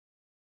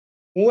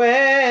Well,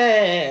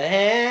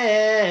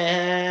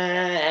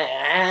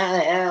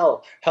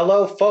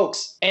 hello,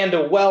 folks,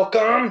 and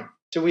welcome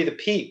to We the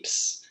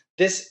Peeps.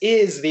 This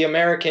is the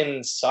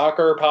American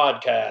Soccer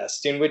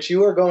Podcast, in which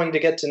you are going to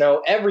get to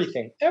know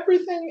everything that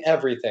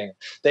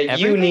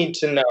you need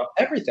to know,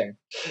 everything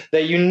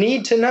that you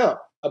need to know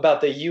about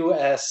the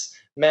U.S.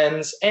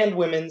 men's and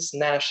women's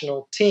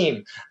national team.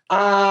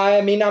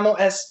 Mi namo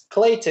es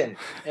Clayton,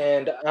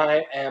 and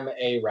I am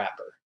a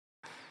rapper.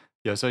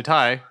 Yo soy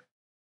Ty.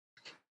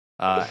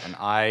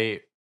 And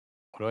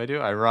what do?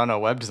 I run a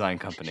web design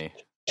company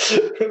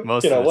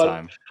most of the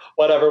time.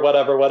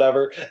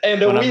 Whatever.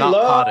 And when I'm not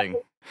potting.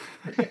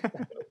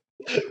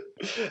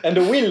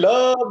 And we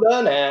love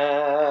the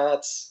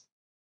Nats.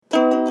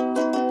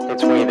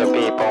 It's we the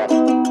people.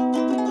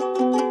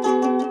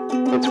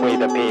 It's we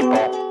the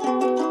people.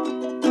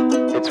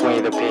 It's we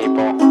the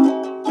people.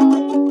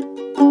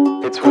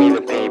 It's we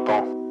the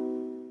people.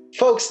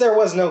 Folks, there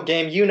was no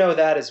game. You know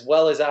that as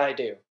well as I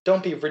do.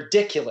 Don't be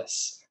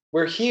ridiculous.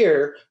 We're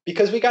here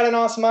because we got an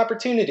awesome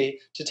opportunity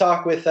to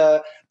talk with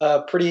a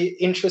pretty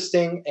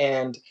interesting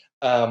and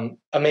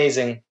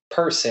amazing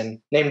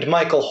person named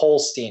Michael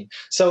Holstein.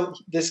 So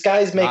this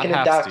guy's making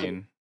a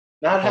documentary.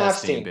 Not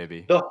Halfstein,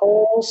 baby. The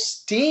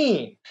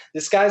Holstein.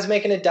 This guy's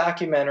making a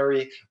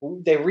documentary.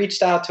 They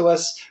reached out to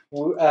us.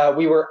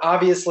 We were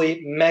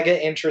obviously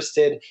mega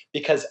interested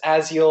because,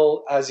 as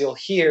you'll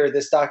hear,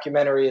 this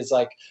documentary is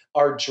like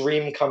our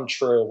dream come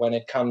true when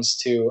it comes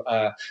to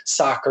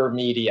soccer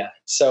media.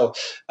 So,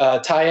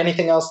 Ty,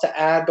 anything else to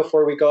add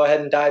before we go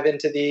ahead and dive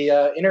into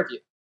the interview?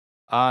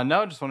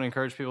 No, just want to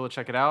encourage people to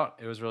check it out.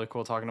 It was really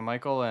cool talking to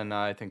Michael, and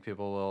I think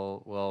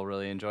people will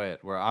really enjoy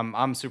it.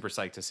 I'm super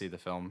psyched to see the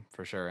film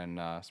for sure, and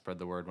spread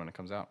the word when it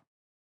comes out.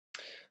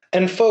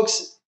 And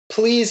folks,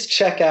 please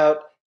check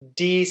out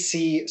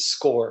DC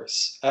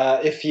Scores.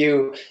 If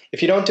you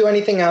don't do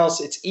anything else,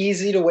 it's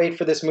easy to wait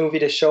for this movie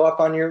to show up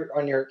on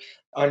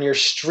your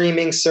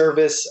streaming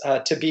service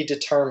to be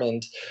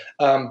determined.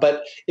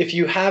 But if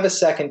you have a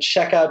second,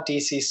 check out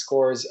DC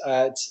Scores.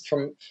 It's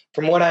from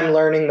what I'm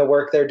learning, the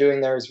work they're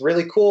doing there is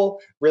really cool,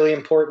 really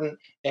important,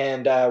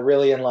 and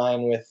really in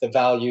line with the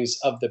values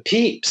of the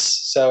peeps.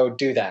 So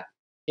do that.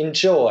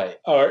 Enjoy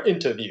our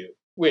interview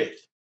with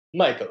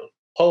Michael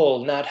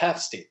Not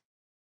Halfstein.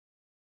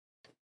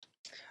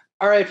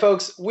 All right,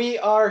 folks, we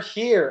are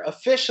here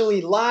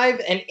officially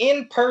live and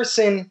in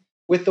person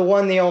with the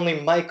one, the only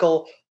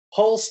Michael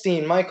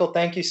Holstein. Michael,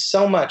 thank you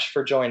so much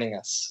for joining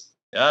us.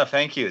 Yeah,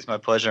 thank you. It's my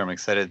pleasure. I'm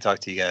excited to talk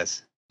to you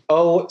guys.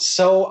 Oh,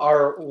 so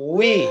are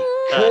we.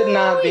 Could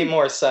not be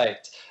more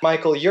psyched.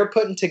 Michael, you're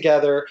putting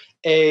together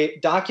a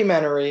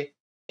documentary.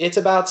 It's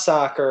about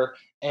soccer.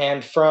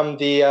 And from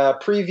the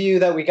preview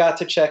that we got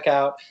to check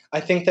out, I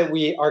think that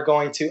we are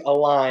going to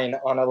align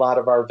on a lot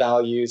of our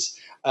values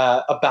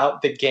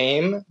about the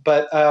game.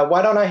 But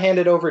why don't I hand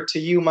it over to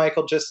you,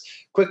 Michael? Just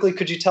quickly,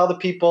 could you tell the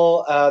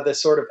people the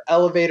sort of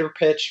elevator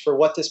pitch for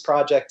what this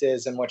project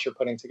is and what you're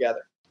putting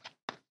together?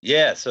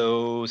 Yeah,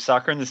 so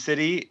Soccer in the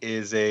City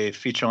is a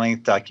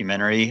feature-length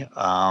documentary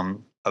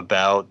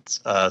about,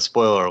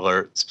 spoiler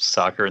alert,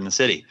 soccer in the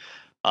city.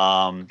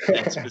 And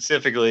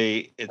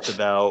specifically, it's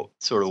about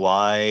sort of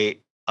why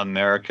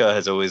America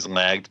has always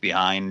lagged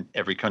behind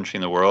every country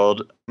in the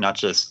world, not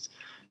just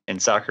in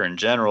soccer in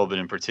general, but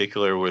in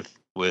particular with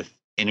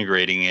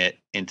integrating it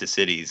into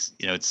cities.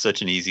 You know, it's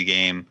such an easy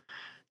game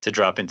to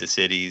drop into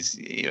cities.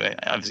 You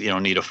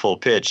don't need a full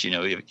pitch. You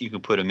know, you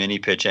can put a mini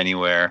pitch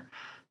anywhere,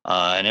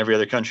 and every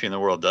other country in the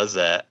world does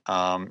that,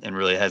 and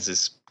really has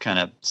this kind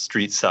of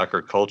street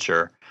soccer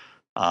culture.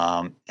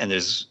 And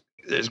there's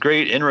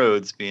great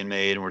inroads being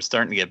made, and we're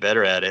starting to get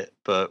better at it,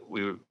 but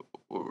we're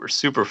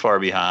super far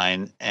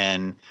behind.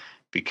 And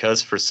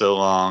because for so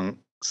long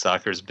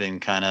soccer's been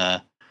kind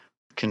of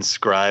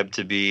conscribed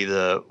to be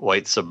the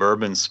white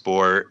suburban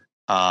sport,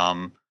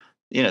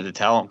 the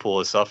talent pool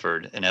has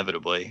suffered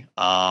inevitably.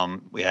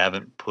 We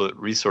haven't put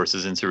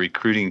resources into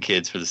recruiting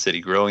kids for the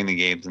city, growing the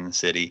games in the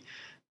city,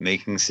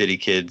 making city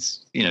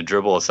kids,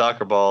 dribble a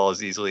soccer ball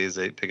as easily as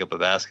they pick up a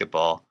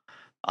basketball.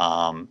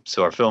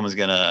 So our film is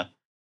going to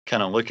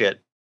kind of look at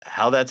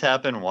how that's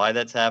happened, why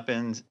that's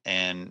happened,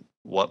 and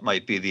what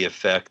might be the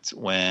effect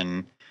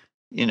when,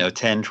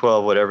 10,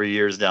 12, whatever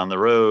years down the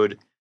road,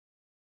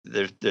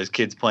 there's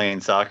kids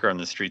playing soccer on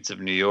the streets of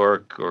New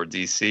York or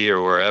DC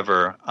or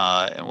wherever,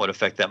 and what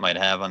effect that might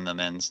have on the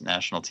men's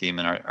national team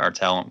and our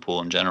talent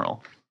pool in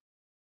general.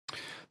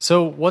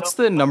 So what's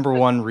the number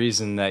one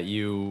reason that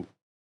you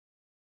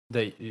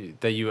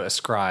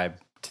ascribe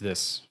to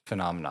this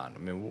phenomenon? I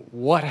mean,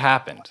 what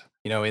happened?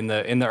 In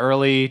the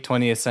early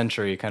 20th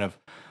century, kind of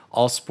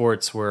all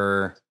sports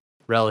were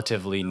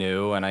relatively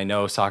new, and I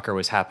know soccer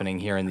was happening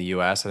here in the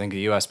U.S. I think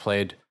the U.S.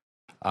 played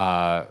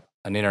an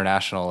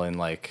international in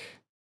I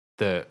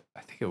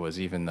think it was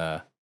even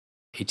the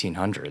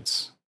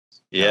 1800s.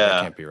 Yeah, no,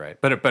 that can't be right.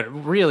 But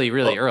really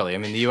early. I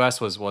mean, the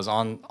U.S. was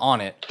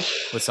on it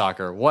with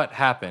soccer. What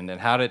happened, and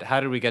how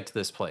did we get to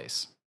this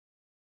place?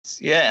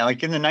 Yeah,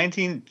 like in the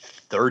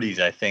 1930s,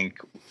 I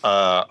think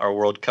our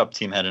World Cup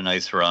team had a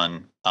nice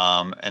run,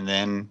 and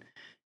then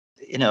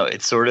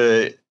it sort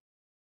of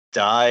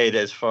died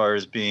as far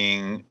as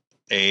being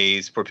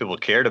a sport people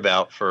cared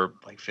about for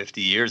like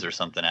 50 years or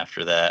something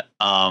after that.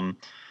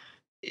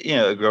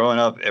 Growing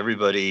up,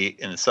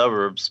 everybody in the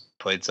suburbs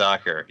played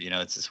soccer.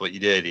 It's just what you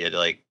did. You had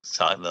like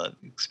the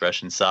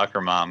expression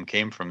 "soccer mom"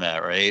 came from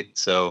that, right?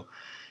 So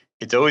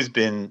it's always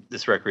been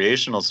this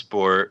recreational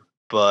sport,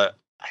 but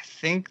I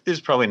think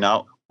there's probably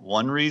not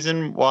one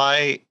reason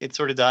why it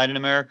sort of died in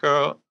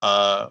America,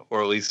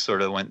 or at least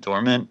sort of went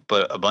dormant,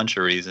 but a bunch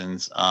of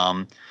reasons.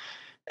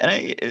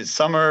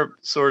 Some are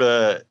sort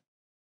of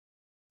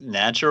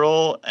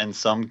natural, and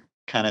some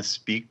kind of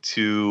speak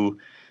to,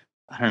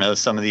 I don't know,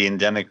 some of the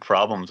endemic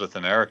problems with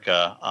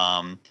America.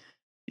 I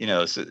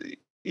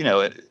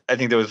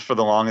think there was, for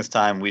the longest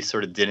time, we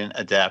sort of didn't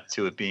adapt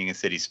to it being a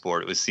city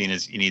sport. It was seen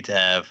as you need to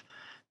have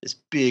this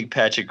big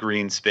patch of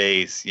green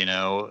space,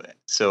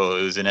 so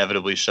it was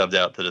inevitably shoved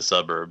out to the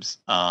suburbs.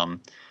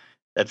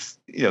 That's,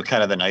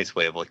 kind of the nice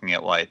way of looking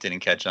at why it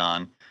didn't catch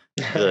on.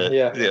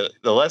 The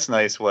less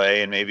nice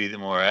way, and maybe the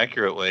more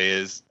accurate way,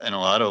 is in a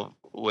lot of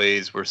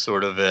ways we're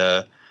sort of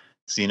a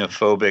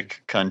xenophobic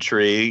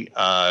country.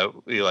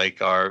 We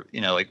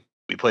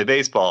we play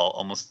baseball.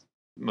 Almost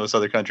most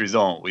other countries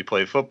don't. We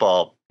play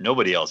football.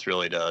 Nobody else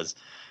really does.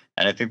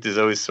 And I think there's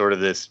always sort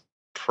of this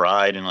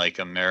pride in like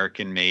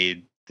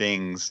American-made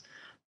things,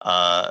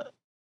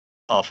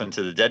 often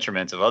to the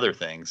detriment of other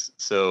things.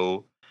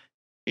 So,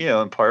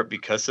 in part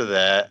because of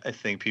that, I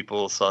think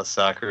people saw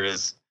soccer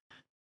as,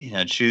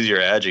 choose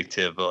your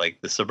adjective, but like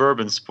the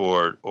suburban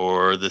sport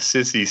or the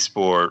sissy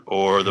sport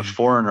or the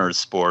foreigner's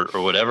sport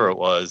or whatever it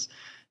was.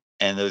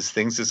 And those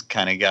things just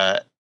kind of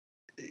got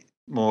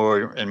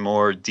more and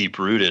more deep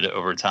rooted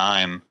over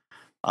time.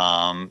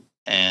 We're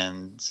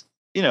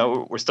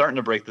starting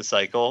to break the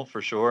cycle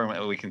for sure.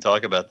 And we can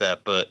talk about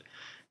that, but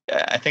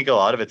I think a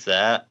lot of it's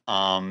that.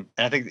 And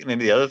I think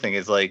maybe the other thing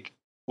is like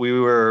we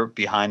were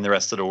behind the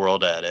rest of the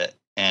world at it.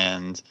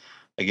 And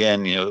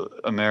again,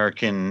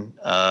 American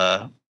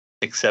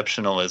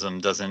exceptionalism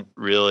doesn't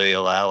really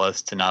allow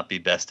us to not be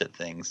best at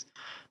things.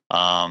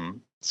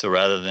 So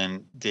rather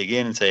than dig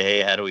in and say,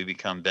 hey, how do we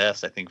become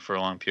best? I think for a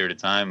long period of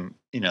time,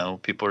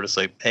 people are just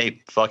like, hey,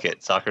 fuck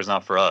it. Soccer's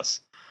not for us.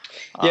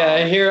 Yeah,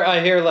 I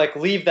hear like,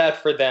 leave that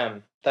for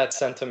them, that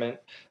sentiment,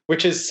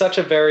 which is such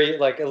a very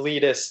like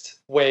elitist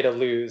way to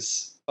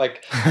lose.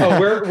 Like, oh,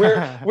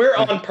 we're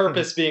on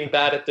purpose being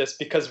bad at this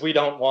because we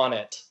don't want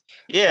it.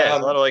 Yeah,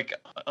 it's a lot of like,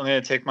 I'm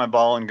going to take my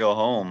ball and go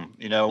home.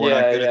 We're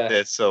not good at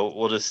this, so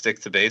we'll just stick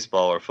to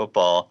baseball or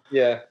football.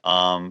 Yeah.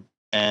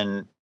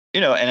 And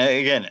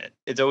again,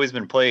 it's always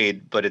been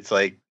played, but it's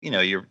like,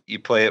 you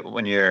play it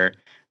when you're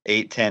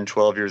 8, 10,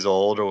 12 years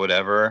old or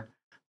whatever,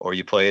 or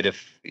you play it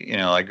if,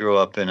 I grew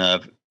up in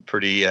a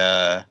pretty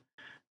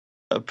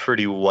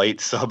white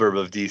suburb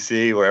of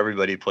DC where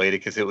everybody played it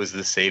because it was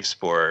the safe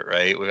sport,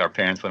 right? Our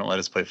parents wouldn't let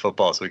us play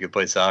football, so we could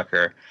play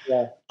soccer.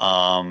 Yeah.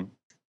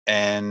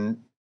 And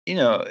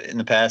in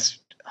the past,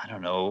 I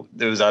don't know,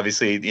 there was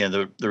obviously,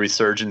 the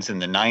resurgence in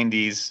the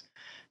 90s.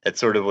 That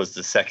sort of was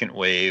the second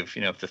wave.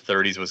 If the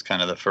 30s was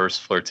kind of the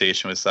first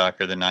flirtation with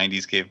soccer, the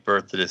 90s gave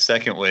birth to the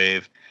second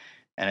wave.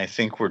 And I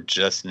think we're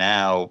just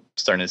now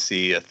starting to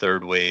see a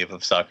third wave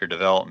of soccer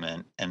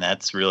development. And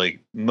that's really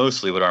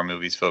mostly what our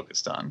movie's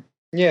focused on.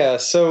 Yeah.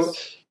 So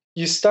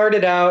you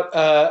started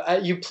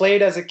out, you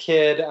played as a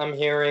kid, I'm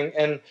hearing.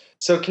 And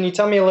so can you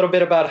tell me a little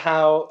bit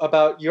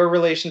about your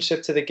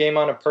relationship to the game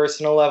on a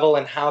personal level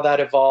and how that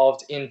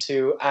evolved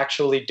into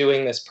actually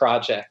doing this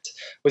project?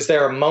 Was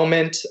there a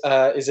moment?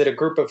 Is it a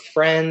group of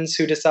friends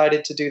who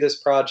decided to do this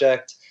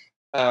project?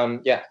 How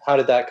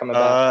did that come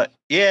about?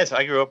 So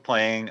I grew up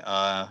playing.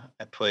 I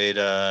played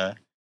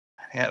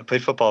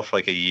football for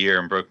like a year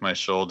and broke my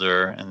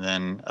shoulder. And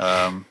then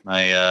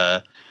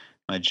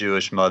my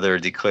Jewish mother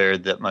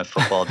declared that my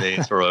football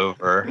days were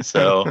over.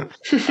 So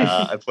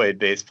I played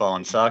baseball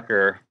and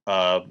soccer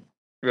all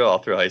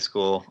through high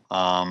school.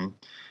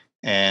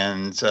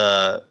 And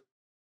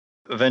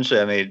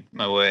eventually I made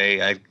my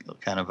way. I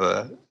kind of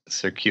a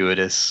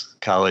circuitous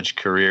college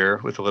career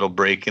with a little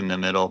break in the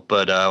middle.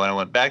 But when I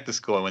went back to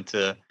school, I went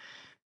to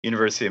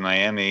University of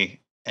Miami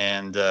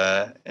and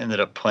ended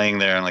up playing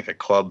there on like a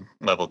club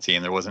level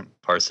team. There wasn't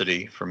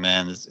varsity for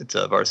men. It's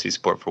a varsity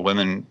sport for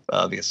women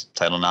because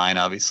Title IX,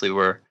 obviously,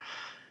 we're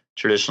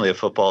traditionally a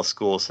football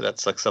school, so that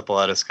sucks up a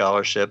lot of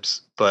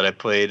scholarships. But I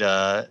played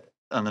on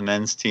the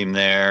men's team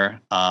there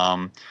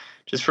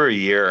just for a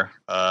year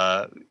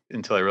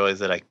until I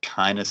realized that I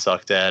kind of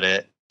sucked at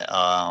it,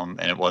 and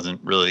it wasn't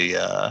really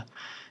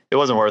it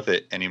wasn't worth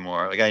it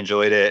anymore. Like I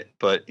enjoyed it,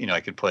 but I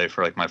could play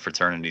for like my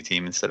fraternity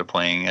team instead of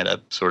playing at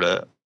a sort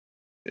of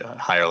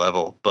higher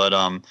level. But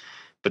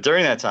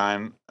during that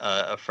time,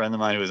 a friend of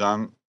mine who was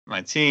on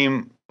my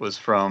team was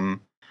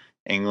from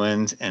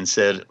England and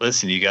said,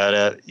 "Listen, you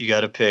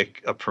gotta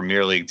pick a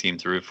Premier League team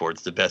to root for.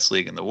 It's the best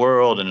league in the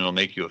world, and it'll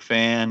make you a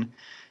fan."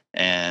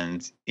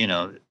 And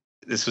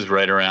this was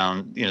right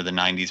around the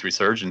 90s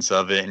resurgence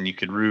of it, and you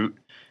could root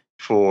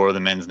for the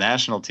men's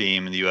national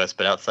team in the U.S.,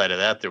 but outside of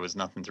that, there was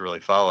nothing to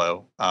really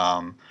follow.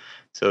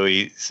 So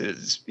he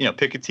says,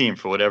 pick a team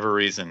for whatever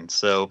reason.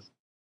 So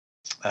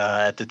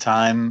at the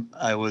time,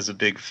 I was a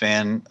big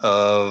fan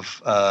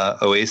of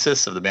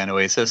Oasis, of the band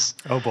Oasis.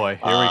 Oh boy,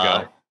 here we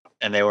go.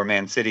 And they were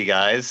Man City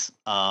guys,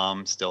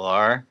 still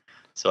are.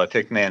 So I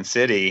picked Man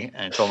City,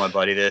 and I told my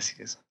buddy this. He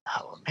goes,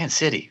 "Oh, Man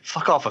City,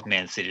 fuck off with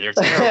Man City. They're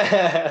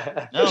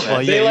terrible." No, man.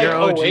 Well, yeah, you're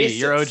OG. Oasis.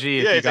 You're OG.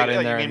 If you got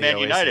in there, you mean Man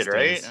United,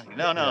 right?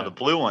 No, the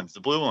blue ones.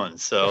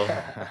 So,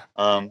 so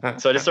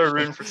I just started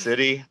rooting for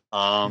City.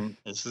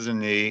 This is in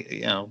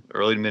the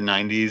early to mid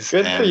 '90s.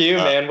 Good for you,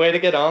 man. Way to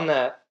get on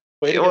that.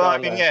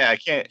 I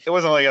can't. It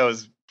wasn't like I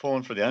was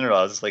pulling for the underdog.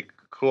 I was just like,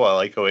 cool. I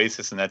like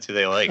Oasis, and that's who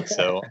they like.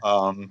 So,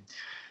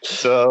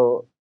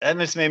 so that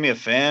just made me a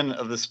fan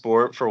of the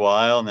sport for a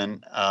while. And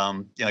then,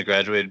 I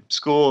graduated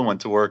school and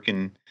went to work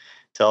in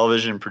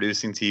television,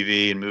 producing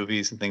TV and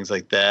movies and things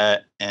like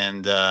that.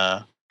 And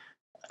then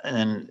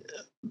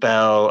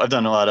I've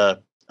done a lot of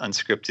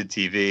unscripted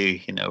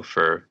TV,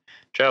 for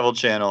Travel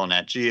Channel,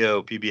 Nat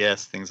Geo,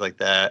 PBS, things like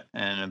that.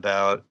 And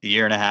about a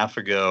year and a half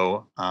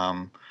ago,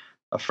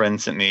 a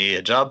friend sent me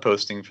a job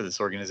posting for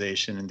this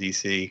organization in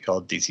DC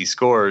called DC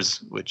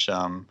Scores, which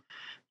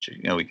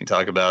we can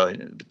talk about.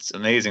 It's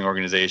an amazing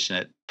organization.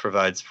 It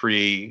provides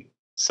free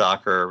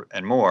soccer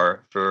and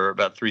more for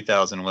about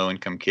 3,000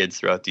 low-income kids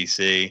throughout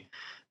DC.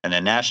 And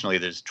then nationally,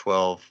 there's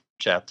 12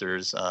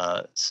 chapters.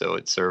 So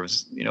it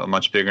serves, a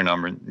much bigger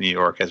number. New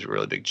York has a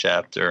really big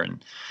chapter,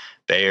 and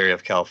Bay Area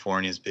of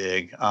California is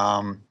big.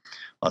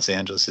 Los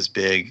Angeles is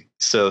big.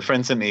 So a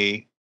friend sent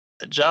me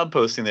a job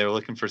posting. They were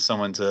looking for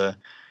someone to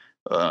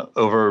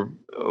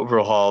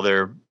overhaul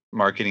their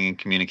marketing and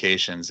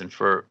communications. And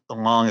for the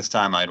longest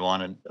time, I'd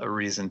wanted a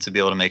reason to be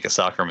able to make a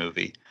soccer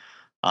movie.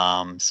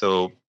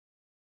 So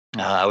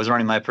I was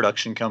running my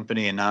production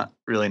company and not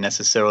really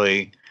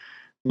necessarily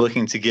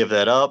looking to give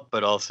that up,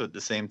 but also at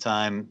the same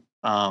time,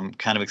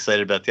 kind of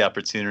excited about the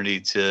opportunity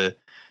to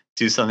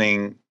do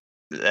something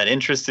that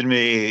interested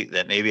me,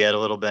 that maybe had a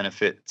little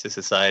benefit to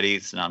society.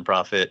 It's a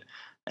nonprofit.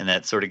 And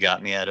that sort of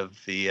got me out of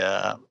the,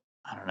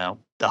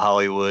 the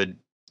Hollywood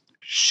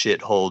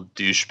shithole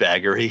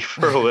douchebaggery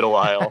for a little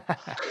while,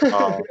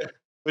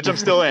 which I'm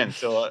still in.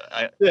 So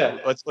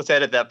let's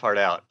edit that part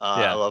out.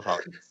 I love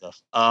Hollywood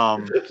stuff.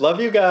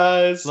 Love you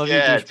guys. Love you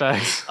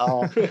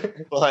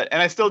douchebags.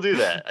 And I still do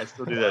that.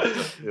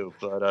 Stuff too.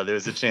 But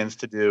there's a chance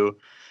to do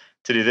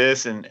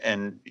this,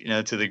 and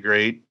to the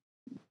great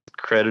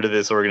credit of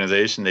this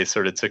organization, they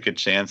sort of took a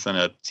chance on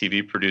a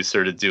TV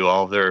producer to do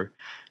all of their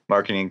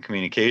marketing and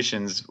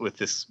communications with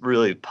this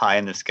really pie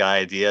in the sky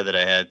idea that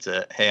I had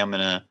to, hey, I'm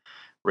going to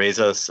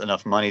raise us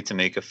enough money to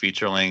make a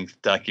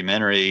feature-length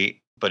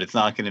documentary, but it's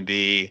not going to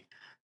be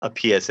a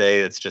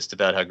PSA that's just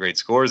about how great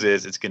Scores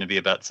is. It's going to be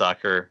about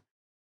soccer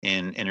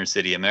in inner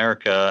city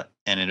America,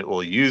 and it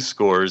will use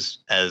Scores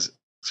as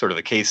sort of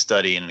a case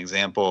study and an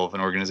example of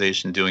an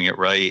organization doing it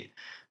right,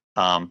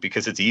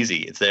 because it's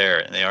easy. It's there,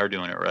 and they are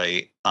doing it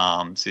right.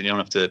 So you don't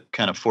have to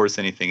kind of force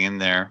anything in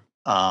there.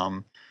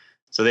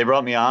 So they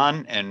brought me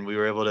on, and we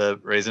were able to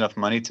raise enough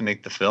money to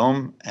make the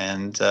film,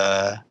 and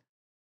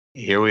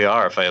here we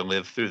are. If I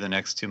live through the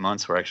next 2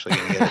 months, we're actually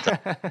going to get it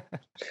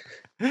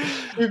done.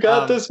 You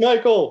got this,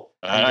 Michael.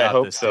 I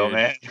hope so, dude.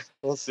 Man.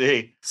 We'll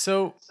see.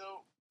 So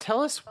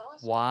tell us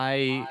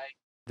why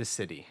the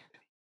city?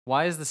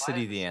 Why is the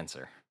city the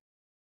answer?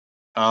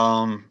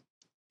 A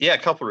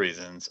couple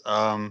reasons.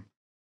 Look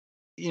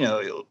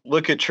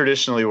at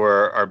traditionally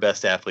where our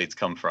best athletes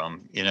come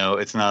from.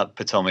 It's not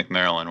Potomac,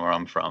 Maryland, where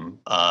I'm from.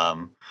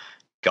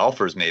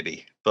 Golfers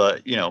maybe,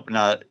 but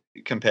not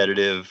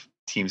competitive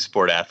team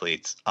sport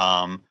athletes.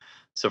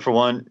 So for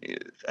one,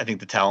 I think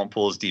the talent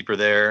pool is deeper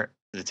there.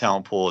 The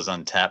talent pool is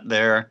untapped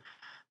there.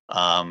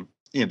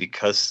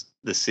 Because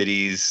the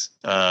cities,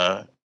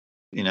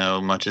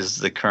 much as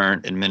the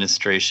current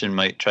administration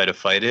might try to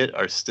fight it,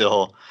 are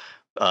still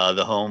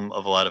the home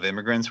of a lot of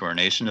immigrants. We're a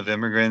nation of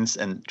immigrants,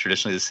 and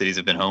traditionally the cities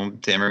have been home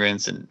to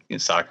immigrants. And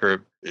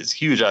soccer is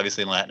huge,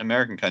 obviously, in Latin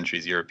American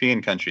countries,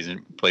 European countries,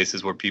 and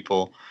places where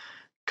people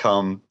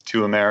come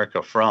to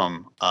America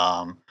from.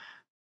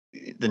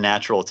 The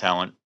natural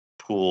talent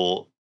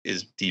pool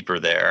is deeper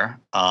there.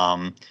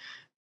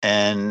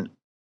 And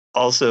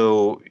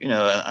also,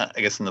 I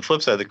guess on the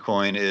flip side of the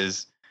coin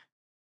is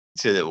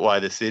to why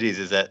the cities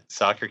is that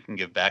soccer can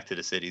give back to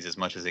the cities as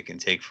much as it can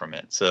take from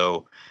it.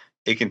 So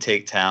it can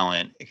take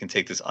talent, it can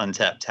take this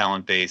untapped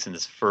talent base and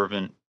this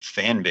fervent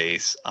fan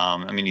base.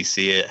 You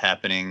see it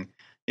happening,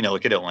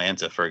 look at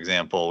Atlanta, for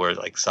example, where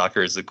like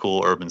soccer is the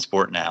cool urban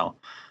sport now.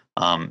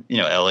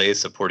 LA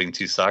is supporting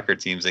 2 soccer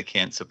teams that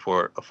can't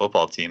support a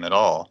football team at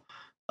all.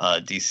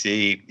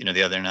 DC,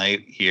 the other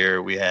night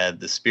here we had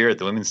the Spirit,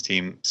 the women's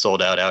team,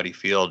 sold out Audi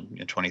Field,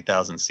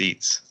 20,000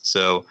 seats.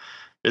 So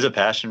there's a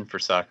passion for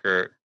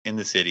soccer in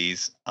the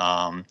cities.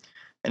 And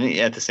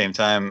at the same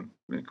time,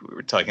 we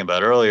were talking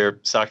about earlier,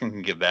 soccer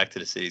can give back to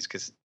the cities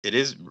because it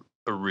is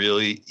a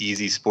really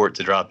easy sport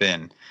to drop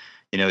in.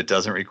 It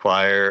doesn't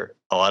require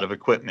a lot of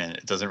equipment.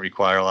 It doesn't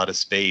require a lot of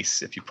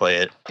space if you play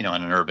it,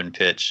 on an urban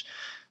pitch.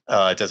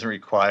 It doesn't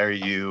require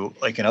you,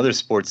 like in other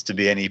sports, to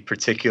be any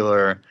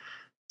particular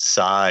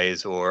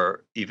size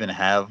or even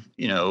have,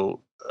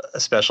 a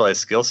specialized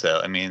skill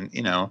set. I mean,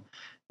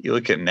 you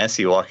look at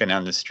Messi walking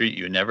down the street,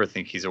 you would never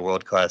think he's a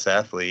world-class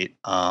athlete.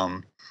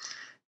 And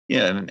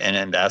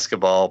in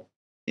basketball,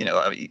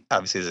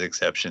 obviously there's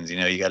exceptions.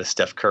 You got a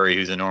Steph Curry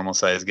who's a normal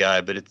sized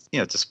guy, but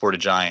it's a sport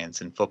of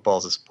giants, and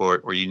football's a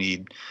sport where you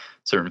need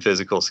certain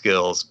physical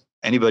skills.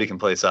 Anybody can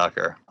play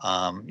soccer.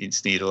 You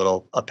just need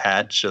a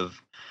patch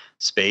of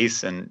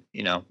space, and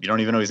you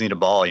don't even always need a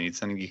ball. You need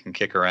something you can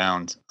kick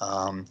around.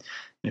 And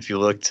if you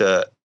look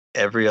to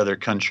every other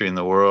country in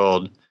the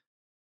world,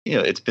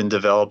 it's been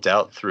developed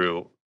out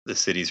through the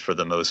cities for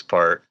the most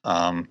part.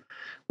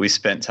 We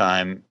spent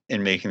time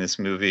in making this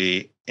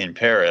movie in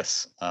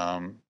Paris.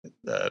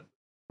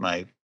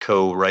 My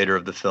co-writer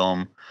of the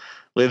film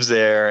lives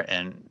there,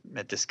 and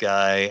met this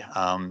guy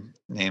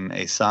named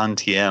Asan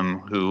Tiem,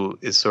 who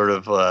is sort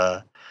of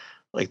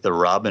like the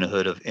Robin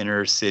Hood of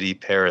inner city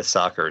Paris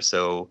soccer.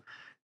 So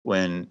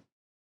when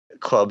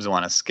clubs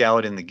want to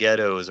scout in the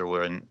ghettos, or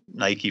when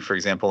Nike, for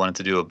example, wanted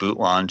to do a boot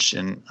launch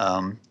in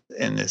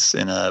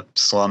a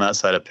slum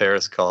outside of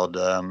Paris called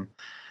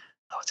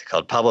what's it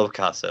called? Pablo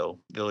Picasso,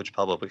 Village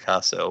Pablo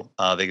Picasso.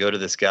 They go to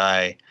this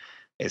guy,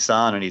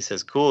 Asan, and he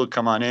says, "Cool,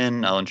 come on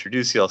in. I'll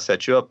introduce you. I'll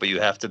set you up, but you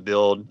have to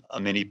build a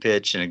mini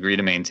pitch and agree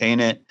to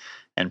maintain it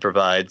and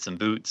provide some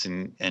boots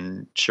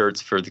and shirts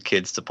for the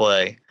kids to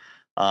play."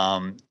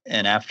 And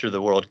after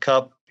the World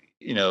Cup,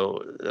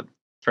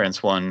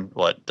 France won,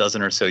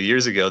 dozen or so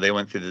years ago. They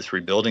went through this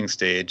rebuilding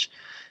stage,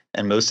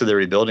 and most of the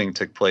rebuilding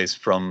took place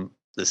from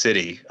the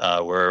city,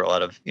 where a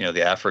lot of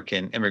the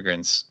African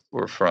immigrants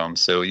were from.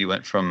 So you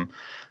went from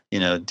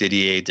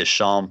Didier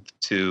Deschamps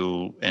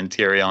and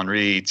Thierry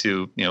Henry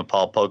to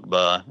Paul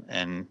Pogba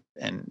and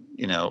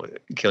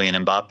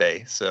Kylian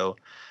Mbappe. So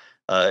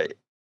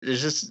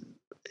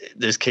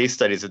there's case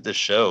studies at this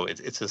show.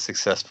 It's a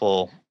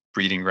successful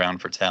breeding ground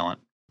for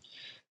talent.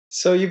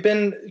 So you've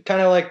been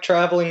kind of like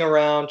traveling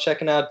around,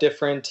 checking out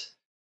different,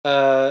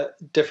 I'll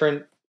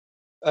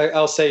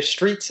say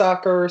street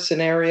soccer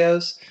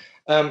scenarios.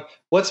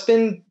 What's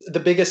been the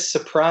biggest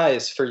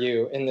surprise for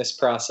you in this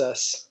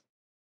process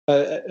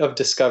of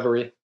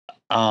discovery?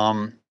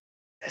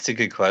 That's a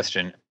good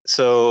question.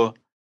 So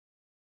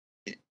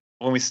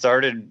when we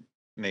started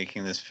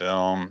making this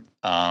film,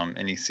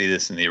 and you see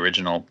this in the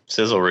original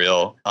sizzle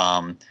reel,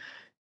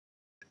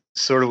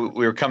 sort of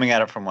we were coming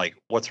at it from like,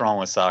 what's wrong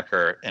with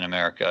soccer in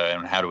America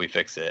and how do we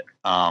fix it?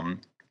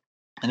 And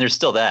there's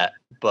still that,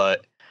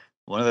 but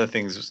one of the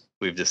things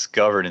we've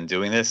discovered in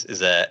doing this is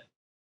that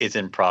it's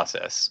in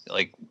process.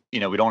 Like, we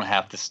don't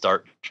have to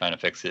start trying to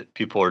fix it.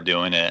 People are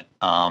doing it.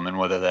 And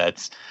whether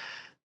that's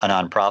a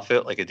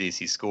nonprofit like a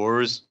DC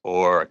Scores,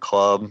 or a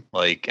club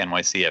like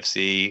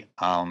NYCFC,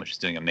 which is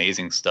doing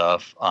amazing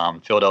stuff.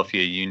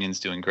 Philadelphia Union's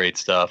doing great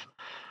stuff,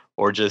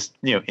 or just,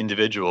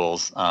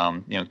 individuals.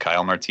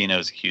 Kyle Martino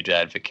is a huge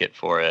advocate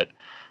for it.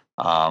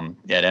 At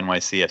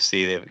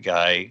NYCFC, they have a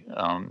guy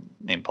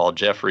named Paul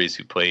Jeffries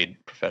who played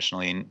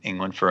professionally in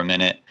England for a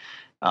minute,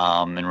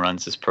 and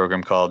runs this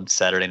program called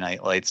Saturday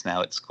Night Lights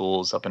now at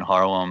schools up in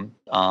Harlem,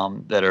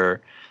 that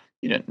are,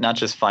 not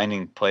just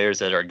finding players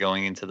that are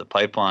going into the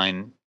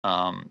pipeline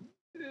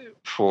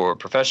for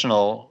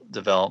professional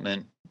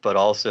development, but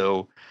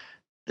also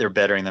they're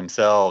bettering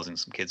themselves, and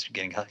some kids are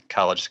getting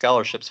college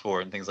scholarships for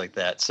it and things like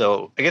that.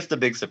 So I guess the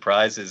big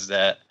surprise is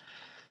that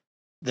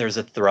there's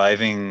a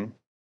thriving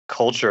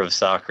culture of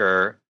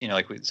soccer.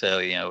 Like we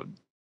say,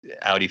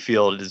 Audi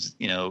Field is,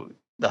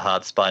 the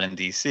hot spot in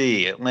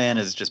DC. Atlanta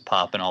is just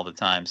popping all the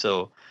time.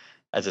 So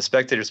as a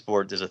spectator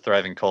sport, there's a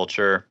thriving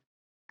culture.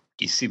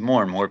 You see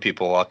more and more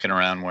people walking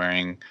around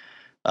wearing,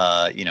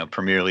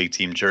 Premier League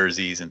team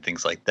jerseys and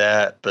things like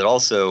that. But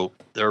also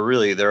there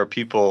are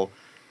people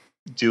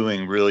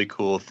doing really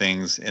cool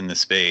things in the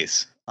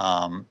space.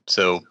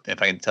 So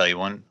if I can tell you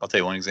I'll tell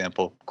you one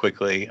example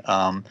quickly.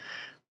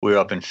 We were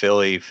up in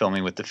Philly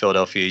filming with the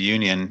Philadelphia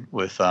Union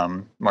with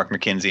Mark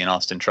McKenzie and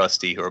Austin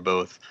Trusty, who are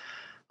both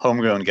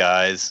homegrown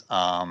guys,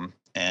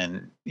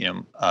 and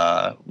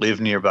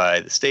live nearby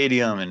the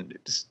stadium and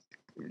just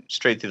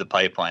straight through the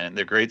pipeline. And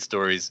they're great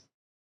stories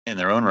in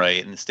their own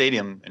right. And the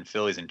stadium in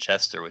Philly's in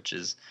Chester, which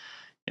is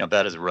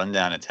about as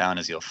rundown a town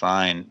as you'll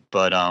find.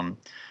 But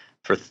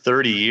for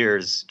 30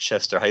 years,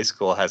 Chester High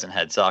School hasn't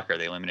had soccer.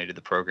 They eliminated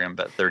the program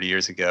about 30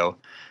 years ago.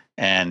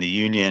 And the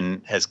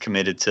union has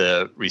committed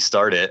to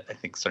restart it, I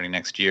think, starting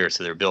next year.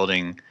 So they're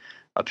building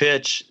a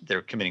pitch.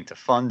 They're committing to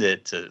fund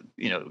it, to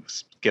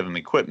give them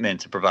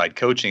equipment, to provide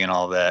coaching and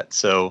all that.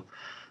 So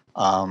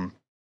I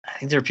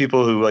think there are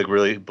people who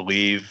really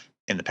believe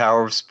in the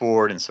power of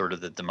sport and sort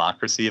of the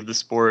democracy of the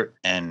sport,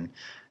 and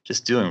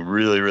just doing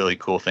really, really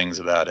cool things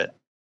about it.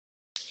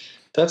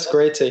 That's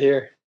great to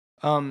hear.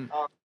 I'm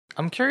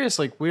curious.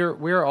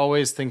 We're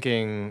always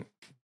thinking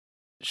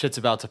shit's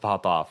about to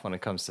pop off when it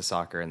comes to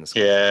soccer in this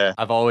country. Yeah.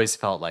 I've always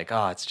felt like,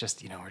 it's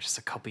just, we're just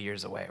a couple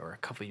years away. We're a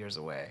couple years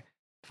away.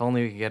 If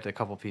only we could get a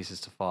couple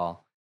pieces to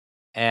fall.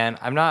 And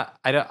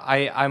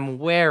I'm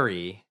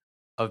wary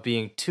of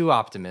being too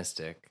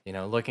optimistic,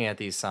 looking at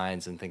these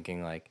signs and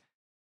thinking like,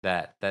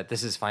 that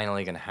this is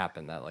finally going to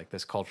happen, that like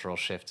this cultural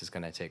shift is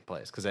going to take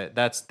place, because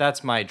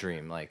that's my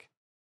dream. Like,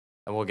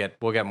 and we'll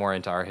get more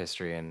into our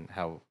history and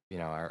how, you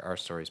know, our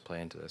stories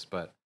play into this,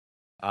 but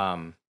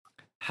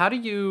how do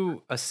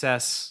you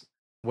assess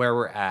where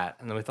we're at,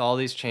 and with all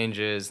these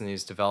changes and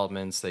these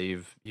developments that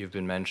you've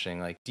been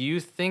mentioning? Like, do you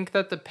think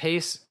that the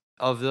pace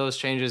of those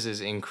changes is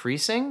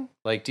increasing?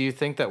 Like, do you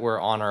think that we're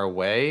on our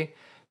way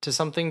to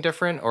something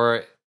different,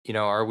 or, you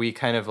know, are we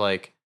kind of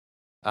like,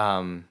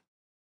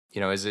 you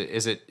know, is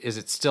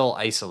it still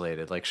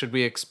isolated? Like, should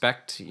we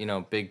expect, you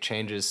know, big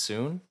changes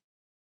soon?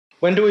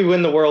 When do we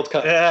win the World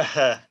Cup?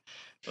 Yeah.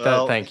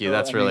 Well, Thank you. so,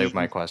 That's I really mean,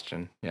 my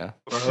question. Yeah.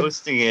 we're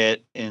hosting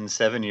it in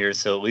 7 years,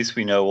 so at least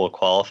we know we'll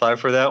qualify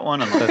for that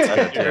one. Unlike That's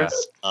last good,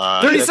 year's.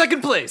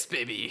 32nd place,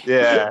 baby.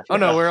 Yeah. Oh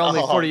no, we're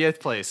only Oh. 48th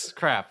place.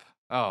 Crap.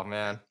 Oh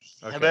man.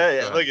 Okay, I go bet,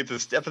 ahead. look, it's a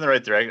step in the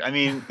right direction. I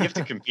mean, you have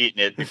to compete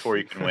in it before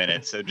you can win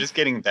it. So just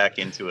getting back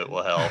into it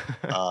will help.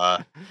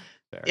 Fair,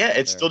 Yeah,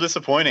 it's fair. still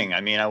disappointing. I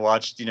mean, I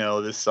watched,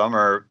 this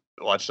summer,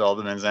 watched all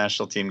the men's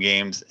national team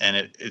games, and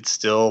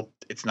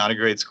it's not a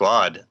great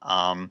squad.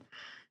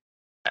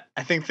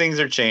 I think things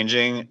are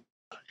changing.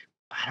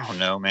 I don't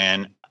know,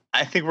 man.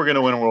 I think we're going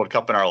to win a World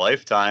Cup in our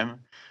lifetime.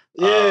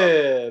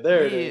 Yeah,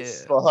 there it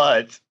is.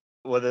 But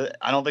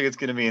I don't think it's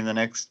going to be in the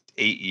next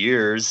 8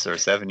 years or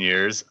 7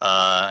 years.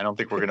 I don't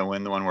think we're going to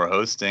win the one we're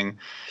hosting.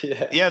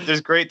 Yeah. Yeah,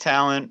 there's great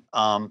talent.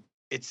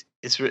 It's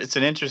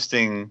an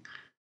interesting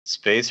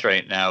space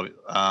right now,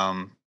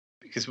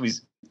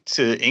 because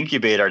to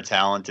incubate our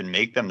talent and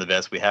make them the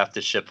best, we have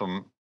to ship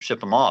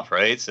them off,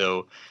 right?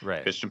 So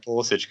Right. Christian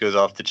Pulisic goes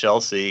off to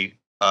Chelsea,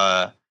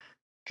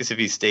 because if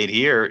he stayed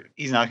here,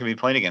 he's not going to be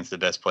playing against the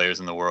best players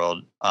in the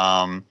world.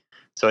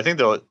 So I think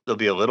there'll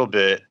be a little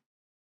bit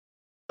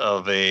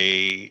of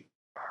a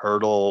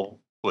hurdle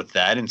with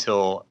that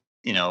until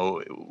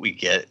we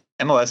get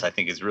MLS. I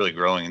think is really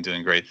growing and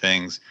doing great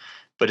things,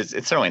 but it's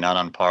certainly not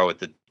on par with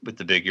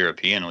the big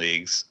European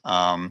leagues.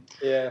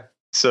 Yeah.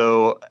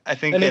 So I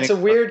think, And it's a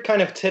weird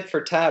kind of tit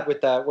for tat with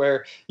that,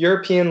 where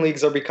European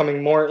leagues are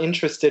becoming more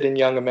interested in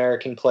young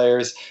American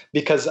players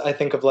because I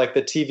think of like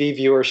the TV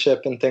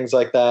viewership and things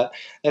like that.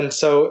 And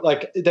so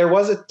like there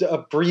was a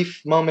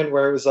brief moment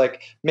where it was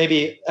like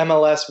maybe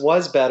MLS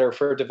was better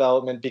for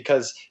development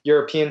because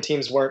European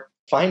teams weren't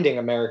finding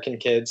American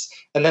kids.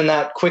 And then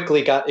that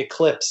quickly got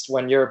eclipsed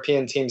when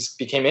European teams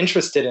became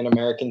interested in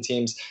American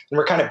teams. And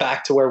we're kind of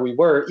back to where we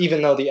were,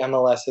 even though the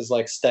MLS has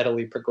like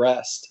steadily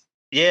progressed.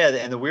 Yeah,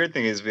 and the weird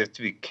thing is we have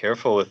to be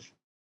careful with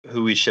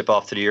who we ship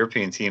off to the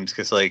European teams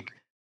because,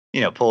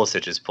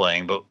 Pulisic is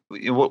playing, but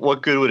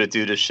what good would it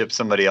do to ship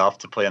somebody off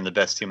to play on the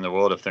best team in the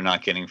world if they're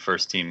not getting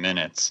first team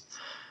minutes?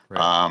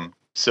 Right.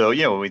 So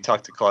when we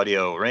talk to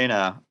Claudio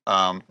Reyna,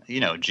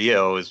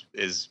 Gio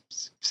is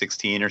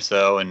 16 or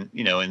so, and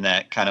in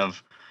that kind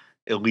of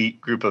elite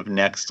group of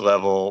next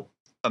level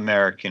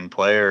American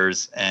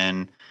players.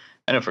 And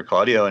I know for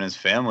Claudio and his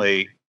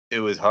family, it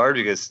was hard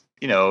because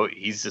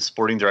he's the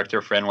sporting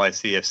director for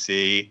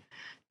NYCFC.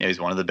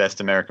 He's one of the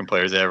best American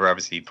players ever.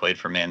 Obviously, he played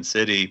for Man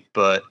City,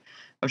 but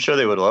I'm sure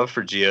they would love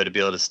for Gio to be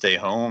able to stay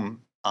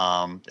home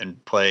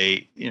and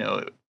play,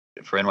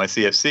 for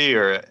NYCFC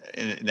or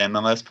in the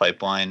MLS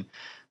pipeline.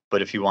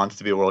 But if he wants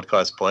to be a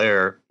world-class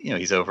player,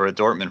 he's over at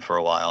Dortmund for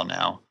a while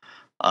now.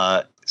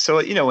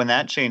 So when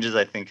that changes,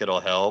 I think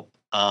it'll help.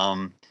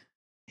 Not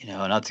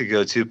to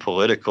go too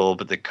political,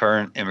 but the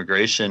current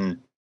immigration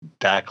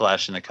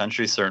backlash in the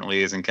country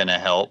certainly isn't going to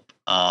help.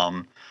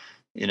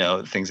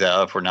 Things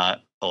out if we're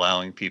not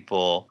allowing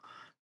people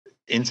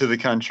into the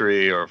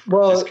country or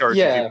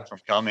discouraging people from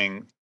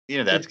coming.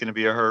 That's going to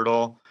be a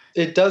hurdle.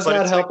 It does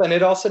not help, and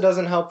it also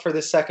doesn't help for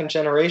the second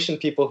generation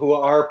people who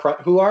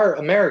are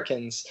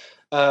Americans,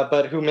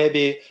 but who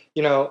maybe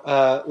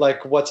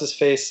like what's his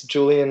face,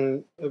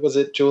 Jonathan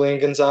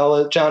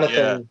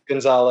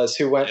Gonzalez,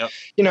 who went,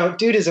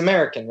 dude is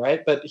American,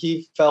 right? But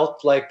he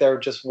felt like there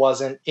just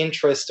wasn't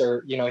interest,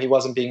 or he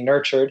wasn't being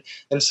nurtured,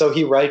 and so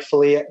he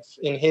rightfully,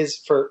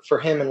 for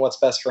him and what's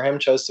best for him,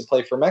 chose to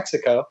play for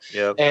Mexico.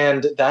 Yep.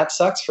 And that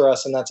sucks for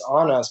us, and that's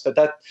on us.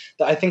 But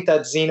I think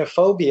that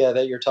xenophobia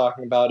that you're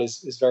talking about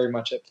is very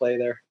much at play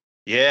there.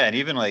 Yeah, and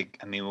even when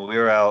we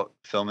were out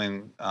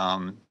filming,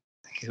 I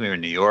think we were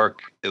in New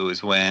York. It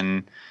was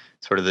when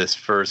sort of this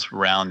first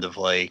round of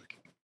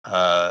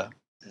talk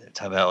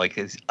about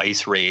these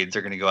ICE raids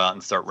are going to go out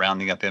and start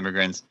rounding up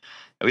immigrants.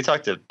 And we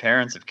talked to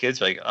parents of kids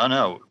like, oh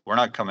no, we're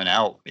not coming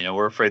out.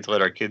 We're afraid to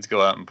let our kids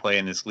go out and play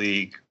in this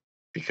league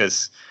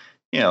because,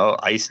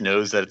 ICE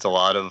knows that it's a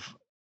lot of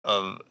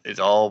it's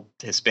all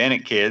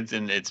Hispanic kids,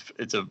 and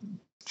it's a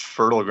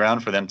fertile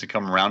ground for them to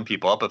come round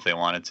people up if they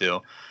wanted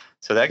to.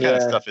 So that kind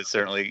of stuff is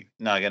certainly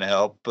not going to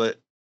help. But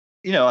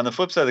on the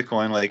flip side of the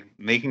coin,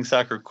 making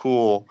soccer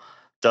cool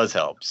does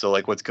help. So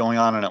what's going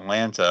on in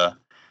Atlanta,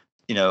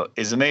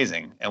 is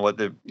amazing. And what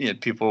what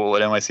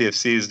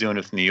NYCFC is doing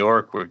with New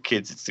York, where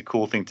kids, it's the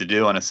cool thing to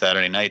do on a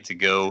Saturday night to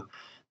go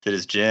to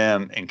this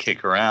gym and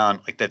kick around,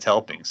 that's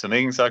helping. So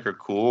making soccer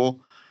cool,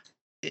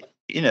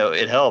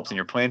 it helps, and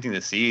you're planting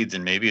the seeds,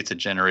 and maybe it's a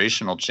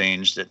generational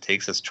change that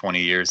takes us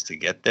 20 years to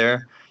get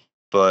there.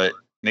 but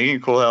making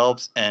it cool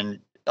helps. And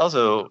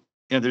also,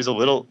 there's a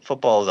little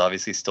football is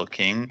obviously still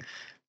king,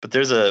 but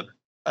there's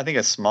I think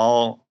a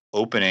small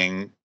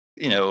opening,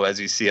 as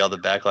you see all the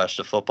backlash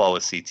to football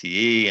with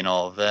CTE and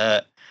all of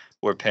that,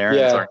 where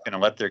parents aren't going to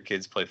let their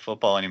kids play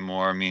football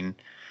anymore. I mean,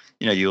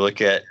 you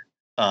look at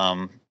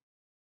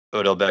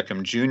Odell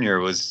Beckham Jr.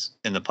 was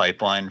in the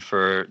pipeline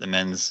for the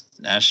men's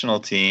national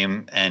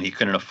team, and he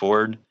couldn't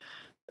afford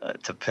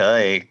to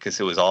pay because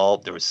there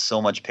was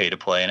so much pay to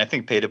play. And I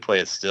think pay to play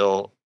is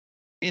still,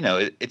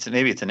 it's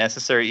a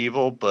necessary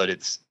evil, but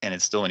it's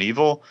still an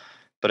evil.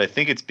 But I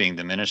think it's being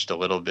diminished a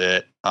little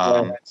bit,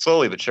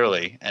 slowly but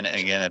surely. And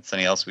again, that's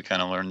something else we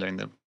kind of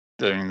learned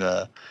during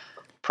the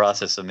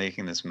process of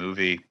making this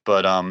movie.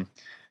 But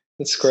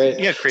it's great.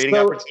 Yeah, creating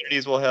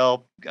opportunities will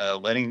help.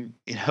 Letting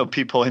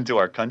people into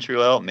our country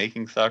will help.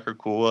 Making soccer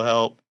cool will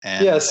help.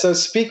 And so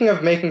speaking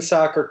of making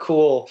soccer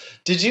cool,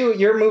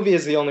 your movie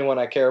is the only one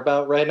I care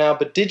about right now,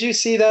 but did you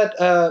see that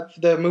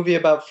the movie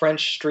about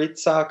French street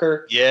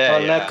soccer on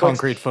Netflix?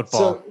 Concrete Football.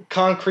 So,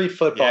 Concrete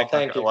Football,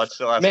 thank you. Watched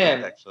the last Man,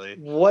 week, actually.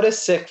 What a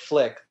sick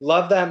flick.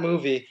 Love that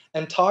movie.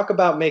 And talk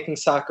about making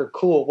soccer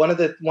cool. One of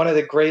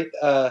the great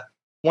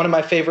one of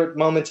my favorite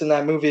moments in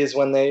that movie is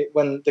when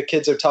the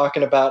kids are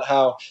talking about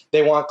how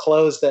they want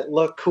clothes that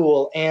look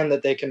cool and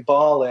that they can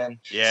ball in,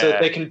 so that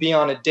they can be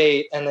on a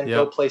date and then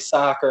go play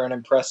soccer and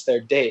impress their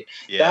date.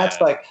 Yeah.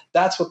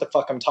 That's what the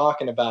fuck I'm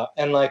talking about.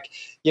 And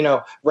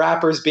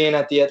rappers being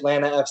at the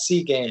Atlanta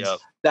FC games. Yep.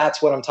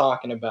 That's what I'm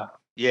talking about.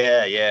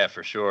 Yeah,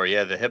 for sure.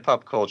 Yeah, the hip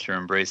hop culture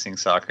embracing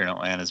soccer in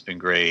Atlanta has been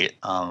great.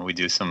 We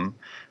do a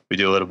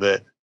little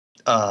bit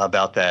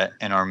about that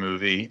in our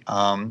movie.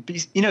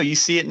 But you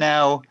see it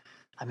now.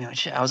 I mean,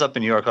 I was up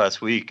in New York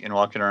last week and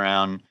walking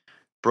around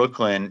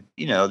Brooklyn.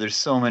 There's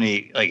so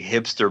many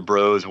hipster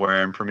bros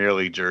wearing Premier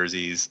League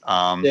jerseys.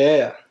 And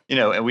we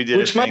did,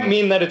 which might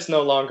mean that it's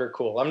no longer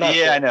cool. I'm not.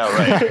 Yeah, sure. I know,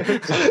 right?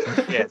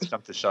 Yeah, it's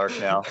jumped the shark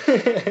now.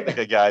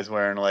 A guy's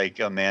wearing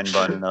a man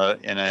bun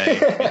in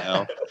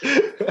a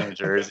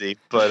jersey.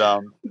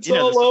 But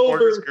the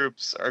supporters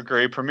groups are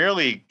great. Premier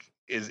League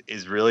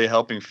is really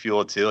helping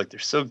fuel it too. They're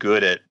so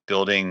good at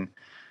building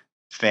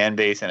fan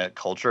base and a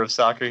culture of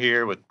soccer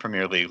here with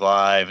Premier League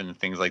Live and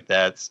things like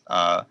that.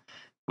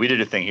 We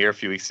did a thing here a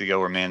few weeks ago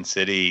where Man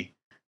City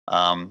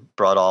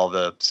brought all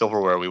the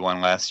silverware we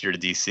won last year to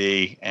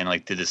DC and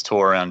did this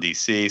tour around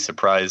DC,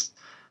 surprised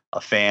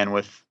a fan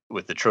with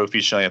the trophy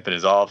showing up in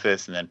his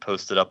office, and then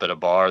posted up at a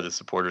bar, the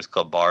Supporters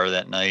Club bar,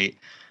 that night.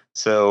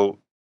 So,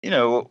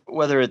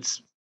 whether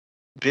it's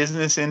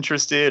business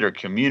interested or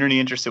community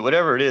interested,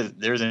 whatever it is,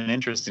 there's an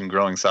interest in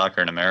growing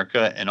soccer in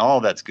America, and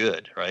all that's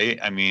good, right?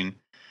 I mean,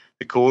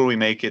 the cooler we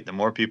make it, the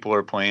more people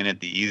are playing it,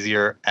 the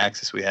easier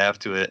access we have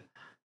to it.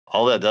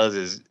 All that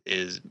does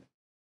is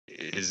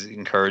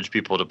encourage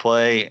people to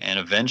play and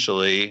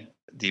eventually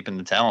deepen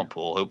the talent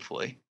pool,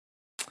 hopefully.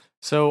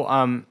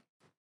 So,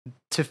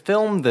 to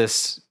film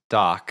this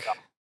doc,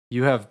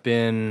 you have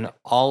been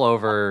all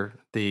over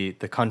the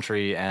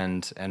country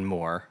and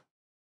more,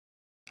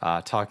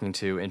 talking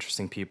to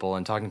interesting people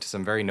and talking to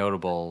some very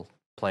notable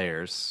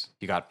players.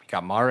 You got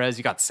Mahrez,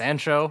 you got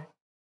Sancho.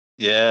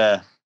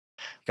 Yeah.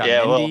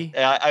 Mendy.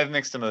 Well, I have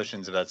mixed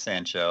emotions about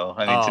Sancho.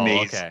 I mean, to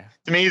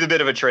me, he's a bit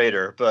of a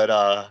traitor, but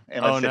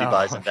unless City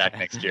buys him back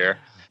next year.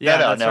 Yeah,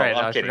 that's right.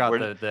 I'm I kidding.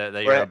 forgot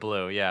that you're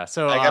blue. Yeah,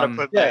 so I gotta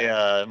put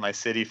my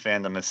City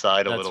fandom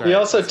aside a little. Right. We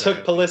also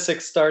took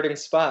Pulisic's starting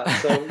spot,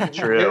 so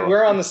true.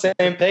 We're on the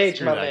same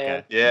page, my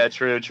man. Yeah,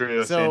 true.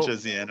 So,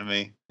 Sancho's the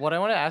enemy. What I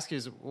want to ask you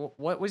is,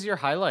 what was your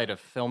highlight of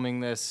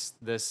filming this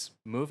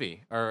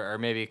movie, or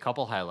maybe a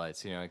couple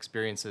highlights?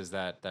 Experiences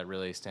that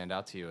really stand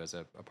out to you as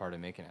a part of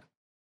making it.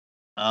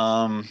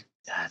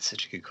 That's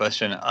such a good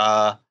question.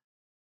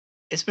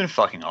 It's been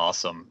fucking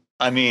awesome.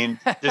 I mean,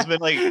 there's been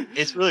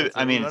it's really,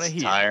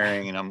 it's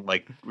tiring, and I'm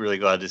really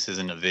glad this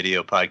isn't a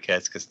video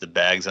podcast because the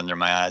bags under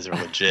my eyes are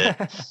legit.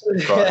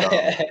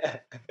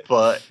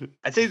 But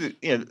I'd say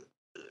that,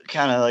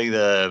 kind of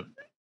the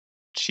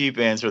cheap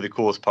answer, the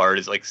coolest part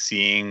is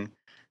seeing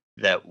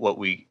that what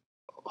we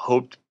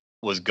hoped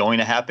was going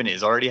to happen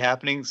is already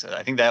happening. So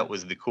I think that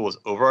was the coolest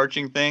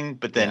overarching thing.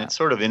 But then it's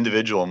sort of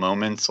individual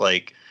moments,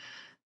 getting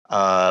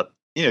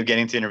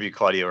to interview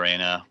Claudio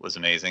Reyna was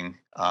amazing.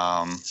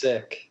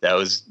 Sick. That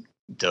was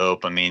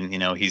dope. I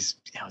mean, I was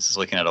just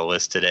looking at a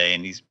list today,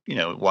 and he's,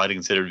 widely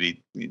considered to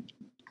be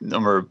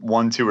number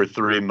 1, 2, or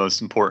 3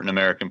 most important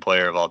American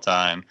player of all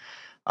time.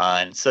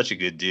 And such a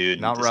good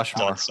dude. Mount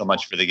Rushmore. Done so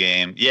much for the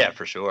game. Yeah,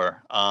 for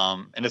sure.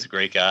 And it's a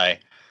great guy.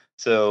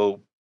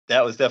 So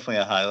that was definitely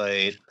a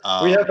highlight.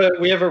 We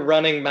have a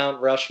running Mount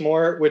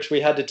Rushmore, which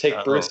we had to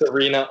take Bruce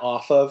Arena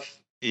off of.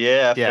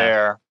 Yeah,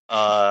 fair.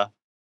 I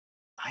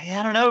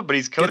don't know, but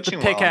he's coaching Get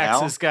the pickaxes,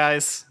 well now.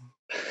 Guys.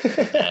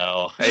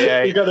 No.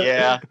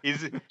 Yeah.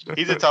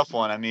 He's a tough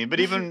one. I mean, but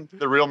even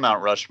the real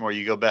Mount Rushmore,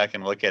 you go back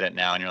and look at it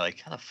now, and you're like,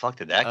 how the fuck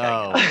did that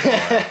guy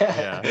get?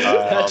 Yeah,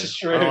 that's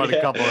true. I want a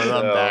couple of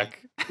them back.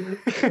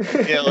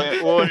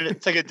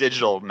 It's like a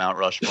digital Mount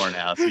Rushmore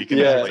now, so you can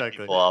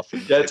people off.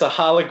 It's a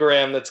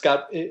hologram that's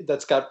got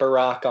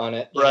Barack on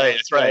it. Right,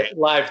 that's right.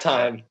 Live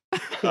time.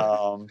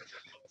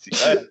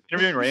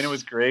 Interviewing Raina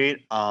was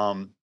great.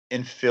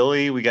 In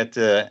Philly, we got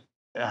to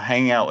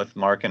hang out with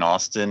Mark and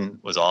Austin.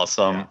 Was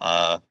awesome.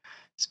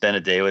 Spent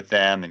a day with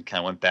them and kind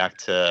of went back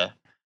to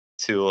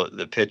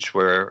the pitch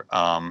where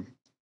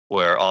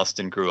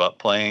Austin grew up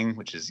playing,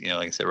 which is,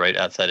 like I said, right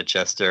outside of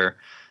Chester.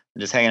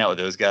 And just hanging out with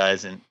those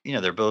guys, and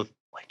they're both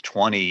like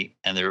 20,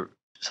 and they're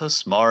so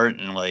smart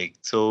and like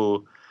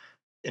so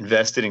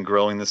invested in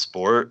growing the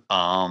sport.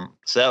 So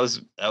that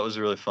was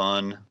really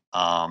fun.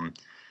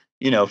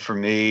 For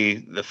me,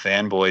 the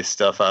fanboy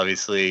stuff,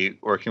 obviously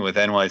working with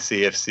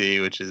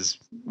NYCFC, which is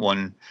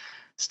one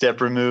step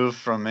removed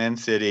from Man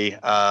City,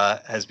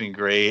 has been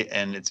great.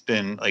 And it's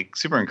been like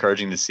super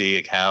encouraging to see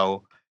like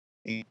how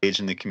engaged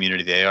in the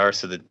community they are.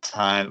 So the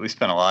time we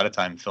spent a lot of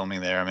time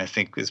filming there. I mean, I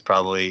think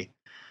 50%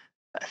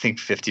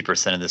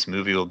 of this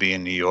movie will be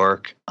in New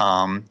York.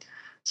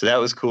 So that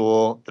was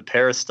cool. The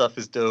Paris stuff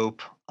is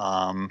dope.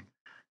 And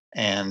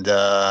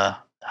I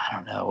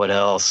don't know what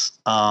else.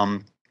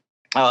 What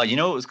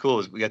was cool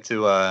is we got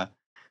to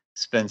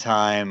spend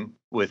time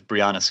with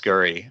Brianna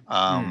Scurry,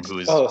 who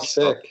was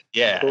sick.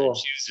 Yeah, cool.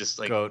 She was just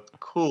like the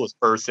coolest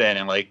person,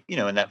 and like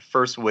in that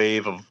first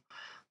wave of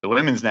the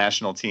women's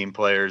national team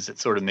players, it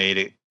sort of made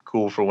it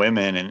cool for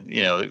women, and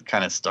it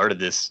kind of started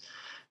this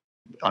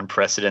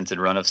unprecedented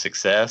run of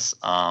success.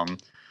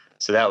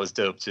 So that was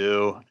dope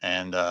too,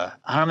 and I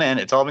don't know, man,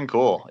 it's all been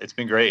cool. It's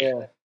been great.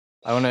 Yeah.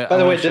 By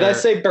the way, did I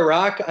say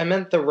Barack? I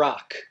meant The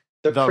Rock.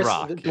 The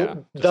Rock.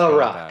 The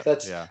Rock.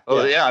 That's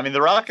I mean,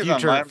 The Rock is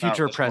future, on my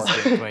future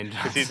president Dwayne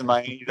because he's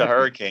a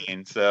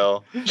Hurricane.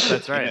 So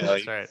that's right.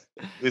 That's right.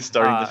 His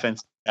starting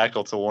defensive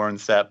tackle to Warren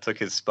Sapp took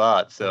his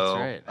spot. So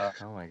that's right.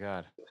 Oh my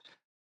God.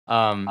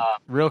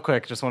 Real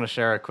quick, just want to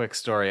share a quick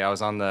story. I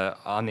was on the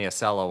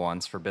Acela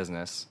once for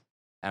business,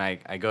 and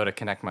I go to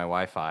connect my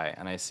Wi-Fi,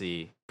 and I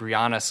see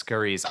Brianna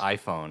Scurry's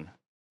iPhone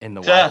in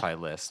the Wi-Fi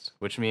list,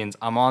 which means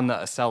I'm on the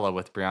Acela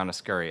with Brianna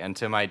Scurry, and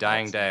to my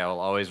dying day,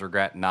 I'll always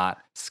regret not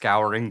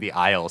scouring the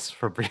aisles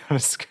for Brianna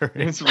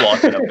Scurry. Just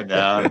walking up and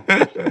down.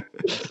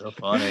 That's so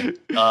funny.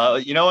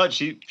 You know what?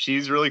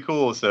 She's really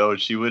cool, so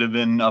she would have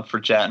been up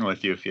for chatting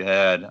with you if you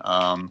had.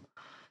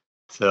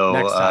 So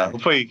next time,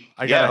 hopefully,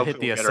 I gotta hit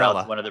the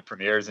Acela. One of the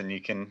premieres, and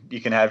you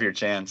can have your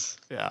chance.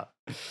 Yeah.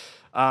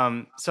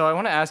 So I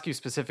want to ask you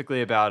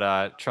specifically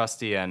about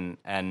Trusty and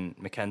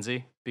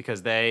Mackenzie,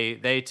 because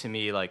they to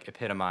me like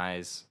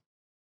epitomize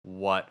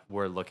what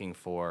we're looking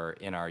for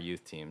in our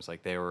youth teams.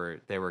 Like they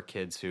were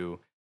kids who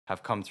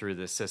have come through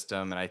this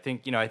system, and I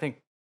think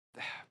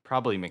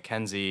probably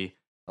Mackenzie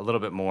a little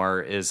bit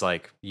more is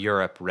like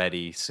Europe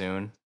ready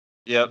soon.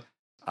 Yep.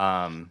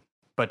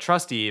 But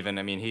Trusty, even,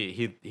 I mean,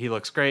 he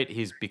looks great.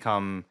 He's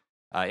become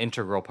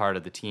integral part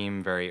of the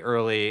team very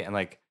early, and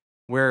like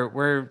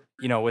we're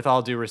with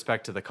all due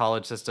respect to the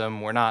college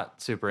system, we're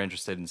not super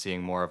interested in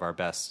seeing more of our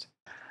best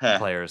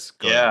players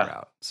go that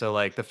route. So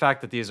like the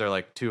fact that these are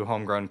like two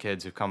homegrown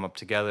kids who've come up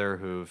together,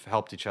 who've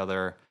helped each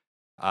other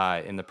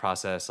in the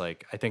process,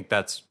 like I think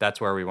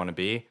that's where we want to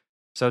be.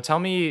 So tell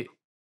me,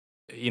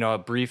 a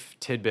brief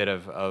tidbit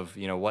of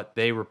what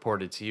they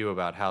reported to you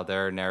about how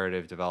their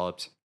narrative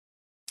developed,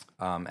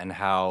 and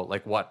how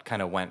like what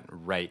kind of went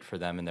right for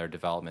them in their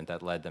development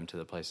that led them to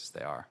the places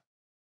they are.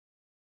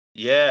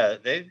 Yeah,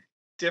 they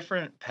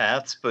different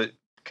paths, but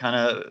kind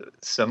of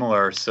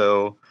similar.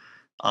 So,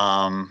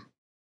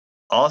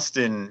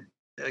 Austin,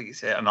 like you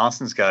said,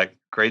 Austin's got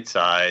great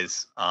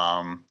size,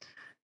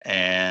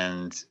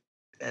 and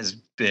has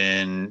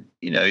been,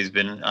 he's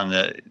been on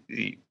the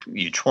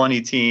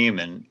U20 team,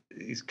 and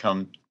he's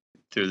come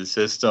through the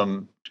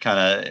system kind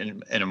of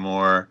in a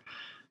more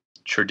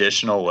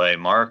traditional way.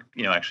 Mark,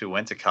 actually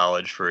went to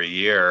college for a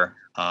year.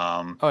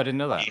 I didn't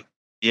know that.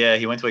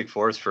 He went to Wake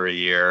Forest for a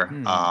year.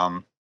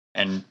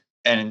 And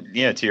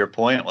to your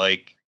point,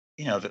 like,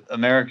 the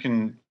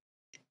American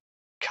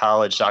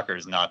college soccer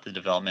is not the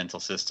developmental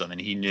system, and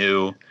he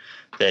knew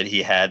that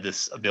he had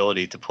this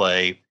ability to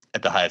play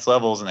at the highest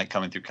levels, and that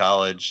coming through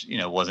college,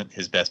 wasn't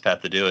his best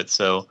path to do it.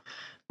 So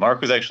Mark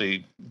was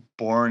actually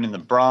born in the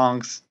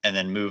Bronx and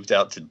then moved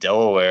out to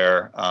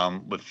Delaware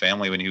with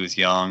family when he was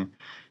young,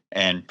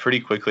 and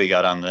pretty quickly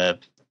got on the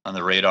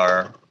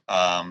radar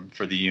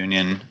for the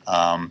Union.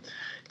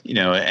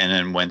 And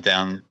then went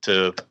down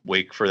to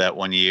Wake for that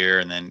 1 year,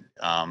 and then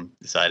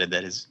decided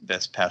that his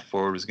best path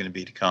forward was going to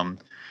be to come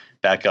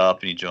back up,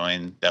 and he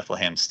joined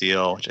Bethlehem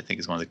Steel, which I think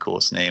is one of the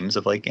coolest names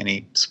of like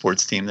any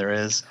sports team there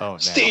is. Oh,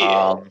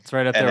 Steel! It's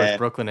right up there with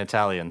Brooklyn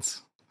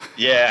Italians.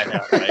 Yeah, I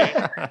know, right?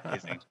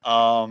 Amazing.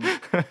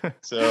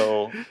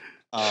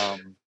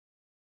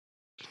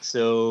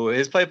 So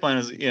his pipeline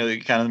was,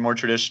 kind of more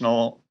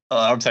traditional.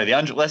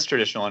 The less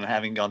traditional one,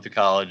 having gone through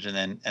college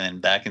and then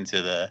back into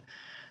the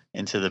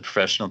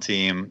professional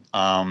team.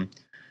 And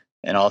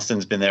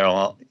Austin's been there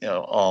all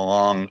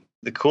along.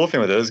 The cool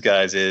thing with those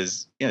guys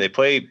is, they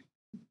play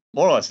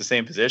more or less the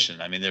same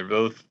position. I mean, they're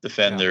both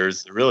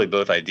defenders. They're really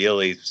both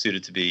ideally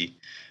suited to be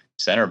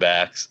center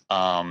backs.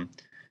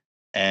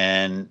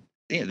 And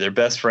they're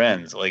best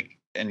friends. Like,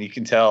 and you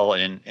can tell,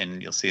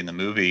 and you'll see in the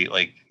movie,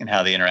 like, in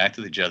how they interact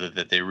with each other,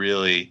 that they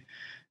really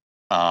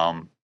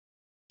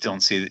don't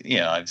see,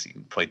 obviously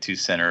play two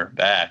center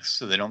backs,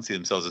 so they don't see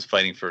themselves as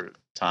fighting for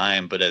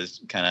time, but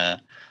as kind of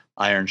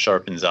iron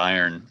sharpens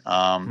iron.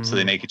 So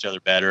they make each other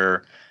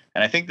better,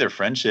 and I think their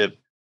friendship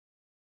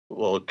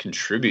will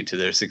contribute to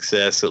their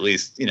success, at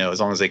least, as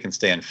long as they can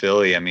stay in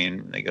Philly. I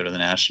mean, they go to the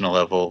national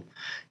level,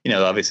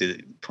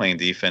 obviously playing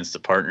defense, the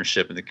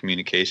partnership and the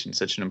communication is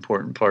such an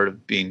important part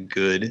of being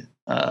good,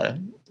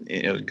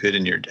 good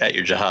at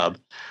your job.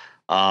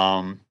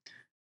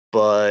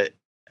 But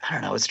I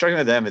don't know, what's striking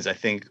with them is I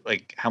think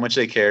like how much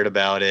they cared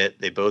about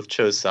it. They both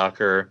chose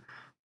soccer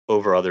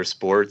over other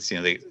sports.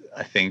 I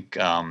think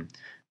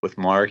with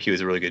Mark, he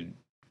was a really good,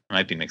 I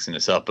might be mixing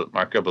this up, but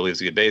Mark, I believe,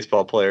 is a good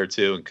baseball player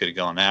too, and could have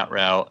gone that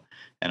route.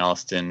 And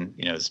Austin,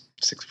 is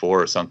 6'4"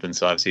 or something,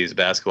 so obviously he's a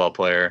basketball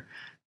player.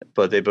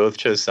 But they both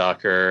chose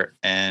soccer,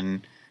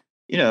 and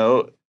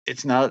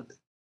it's not.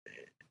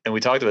 And we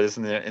talked about this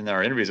in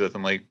our interviews with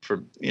them. Like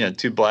for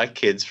two black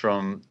kids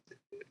from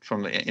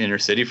the inner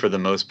city, for the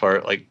most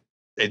part, like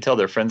they tell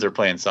their friends they're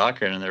playing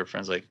soccer, and their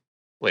friends like,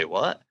 wait,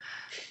 what?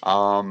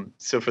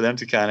 So for them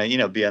to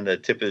kind of be on the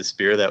tip of the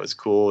spear, that was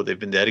cool. They've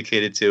been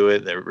dedicated to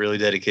it. They're really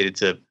dedicated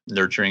to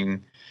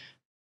nurturing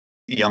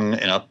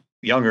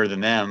younger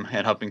than them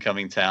and up and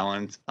coming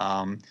talent.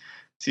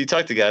 So you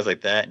talk to guys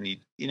like that, and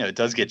it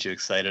does get you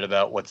excited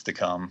about what's to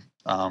come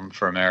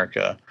for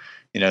America.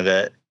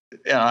 That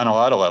on a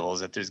lot of levels,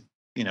 that there's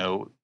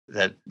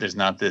that there's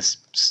not this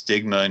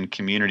stigma in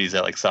communities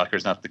that like soccer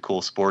is not the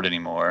cool sport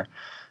anymore.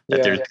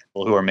 That there's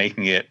people who are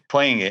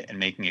playing it and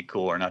making it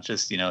cool, or not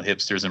just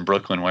hipsters in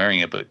Brooklyn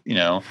wearing it, but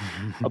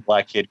a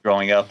black kid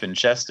growing up in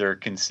Chester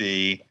can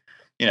see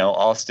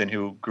Austin,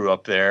 who grew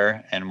up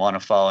there, and want to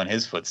follow in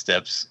his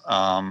footsteps.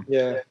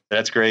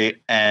 That's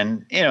great.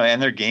 And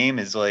and their game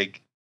is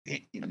like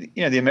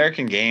the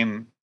American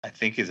game, I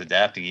think, is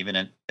adapting even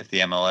at the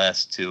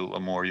MLS to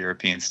a more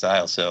European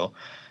style. So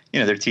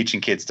they're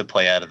teaching kids to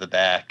play out of the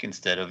back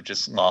instead of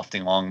just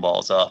lofting long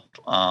balls up.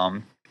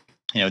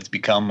 It's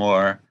become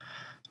more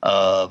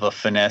of a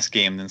finesse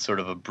game than sort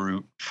of a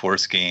brute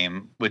force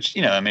game, which,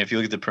 if you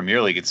look at the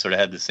Premier League, it sort of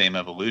had the same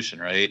evolution,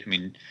 right? I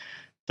mean,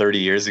 30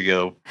 years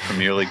ago,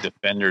 Premier League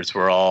defenders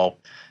were all,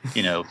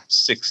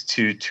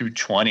 6'2",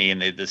 220,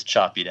 and they'd just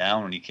chop you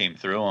down when you came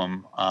through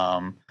them.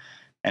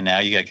 And now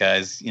you got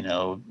guys,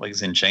 like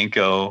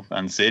Zinchenko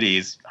on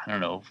Cities. I don't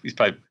know, he's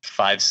probably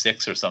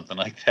 5'6" or something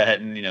like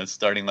that, and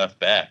starting left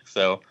back.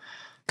 So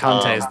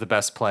Conte is the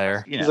best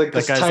player. He's like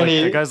this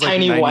tiny,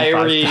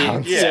 wiry.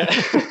 Yeah.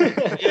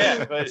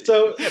 But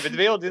to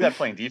be able to do that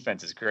playing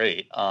defense is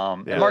great.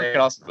 And Mark and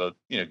Austin both,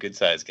 good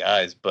sized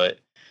guys, but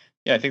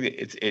I think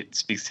that it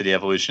speaks to the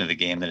evolution of the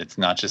game, that it's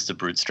not just a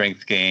brute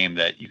strength game,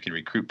 that you can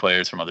recruit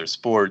players from other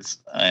sports,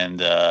 and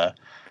that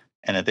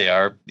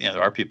there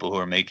are people who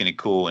are making it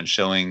cool and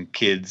showing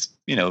kids,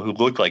 who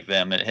look like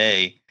them, that,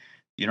 hey,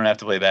 you don't have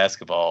to play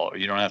basketball, or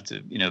you don't have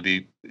to,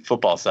 be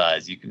football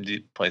size. You can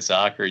play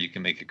soccer. You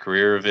can make a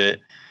career of it.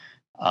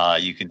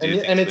 You can do,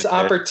 and it's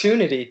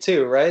opportunity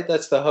too, right?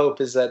 That's the hope,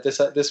 is that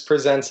this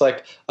presents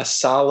like a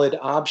solid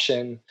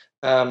option,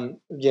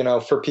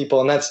 for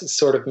people, and that's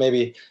sort of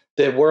maybe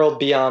the world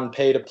beyond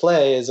pay to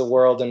play is a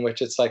world in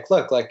which it's like,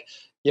 look, like,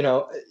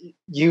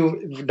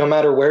 you, no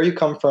matter where you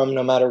come from,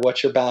 no matter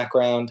what your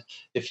background,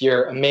 if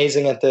you're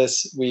amazing at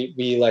this, we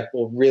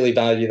will really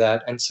value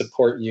that and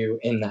support you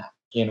in that.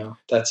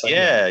 That's like,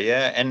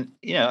 and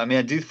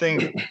I do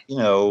think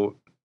to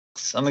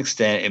some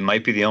extent it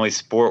might be the only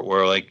sport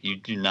where like you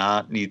do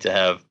not need to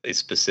have a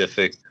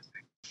specific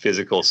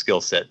physical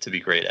skill set to be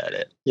great at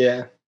it.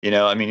 Yeah. You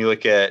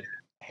look at,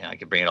 I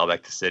can bring it all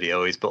back to City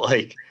always, but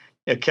like,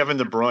 Kevin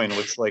De Bruyne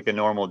looks like a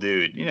normal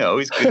dude.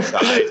 He's good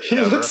size. He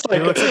looks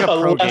like a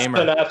pro gamer.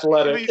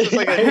 Athletic.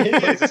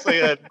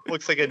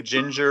 Looks like a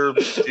ginger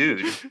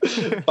dude.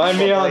 Find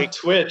me on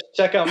Twitch.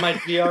 Check out my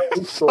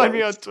GR. Find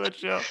me on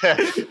Twitch, yeah.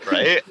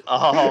 Right.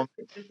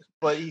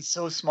 But he's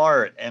so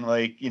smart and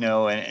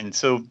and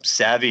so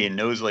savvy, and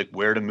knows like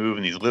where to move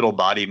and these little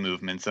body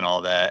movements and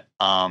all that.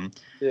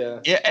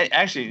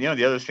 Actually,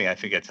 the other thing I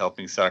think that's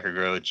helping soccer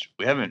grow, which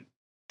we haven't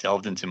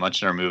delved into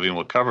much in our movie, and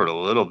we'll cover it a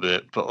little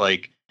bit, but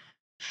like,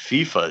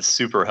 FIFA is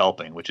super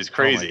helping, which is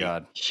crazy. Oh my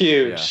God.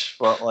 Huge. Yeah.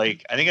 But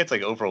like, I think it's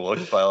like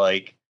overlooked by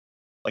like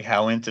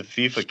how into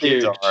FIFA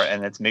kids are,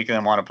 and it's making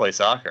them want to play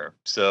soccer.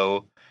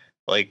 So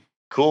like,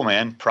 cool,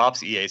 man.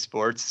 Props EA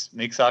Sports.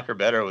 Make soccer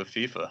better with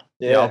FIFA.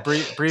 Yeah, I'll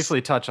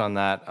briefly touch on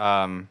that.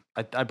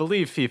 I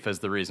believe FIFA is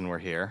the reason we're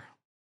here.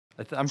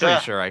 I'm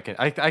pretty sure I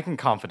can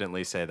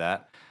confidently say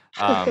that.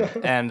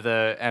 And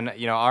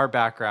our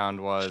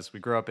background was, we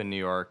grew up in New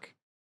York.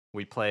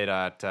 We played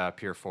at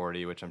Pier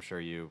 40, which I'm sure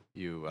you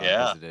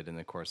visited in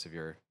the course of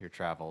your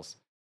travels.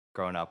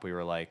 Growing up, we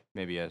were like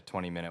maybe a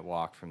 20-minute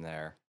walk from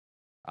there.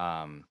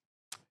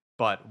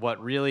 But what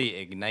really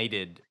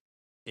ignited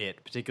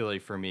it, particularly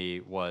for me,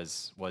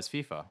 was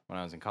FIFA when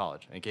I was in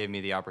college. It gave me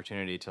the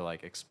opportunity to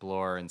like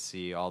explore and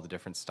see all the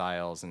different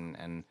styles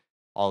and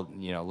all,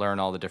 learn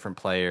all the different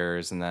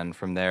players. And then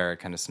from there, it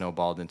kind of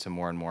snowballed into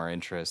more and more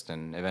interest,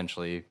 and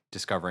eventually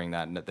discovering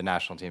that the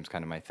national team's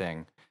kind of my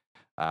thing.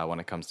 when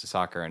it comes to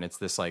soccer, and it's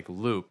this like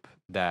loop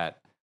that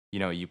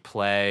you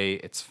play,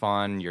 it's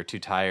fun, you're too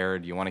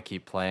tired, you want to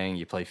keep playing,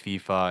 you play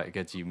FIFA, it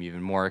gets you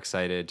even more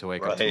excited to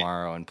wake up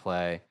tomorrow and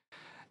play.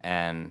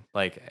 And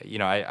like,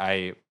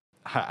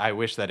 I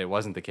wish that it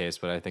wasn't the case,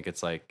 but I think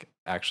it's like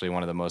actually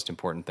one of the most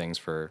important things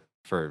for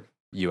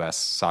US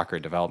soccer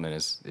development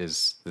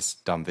is this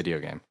dumb video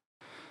game.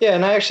 Yeah,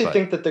 and I actually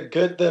think that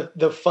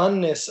the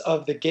funness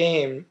of the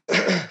game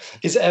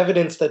is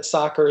evidence that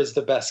soccer is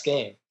the best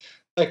game.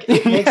 Like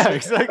it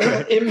makes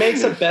it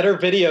makes a better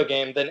video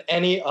game than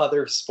any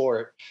other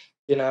sport,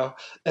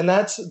 And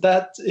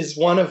that is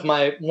one of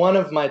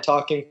my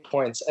talking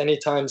points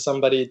anytime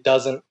somebody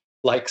doesn't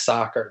like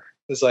soccer.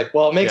 It's like,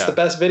 well, it makes the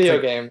best video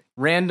game.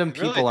 Random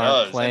people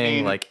aren't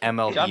playing like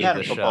MLB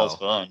the show.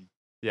 Fun.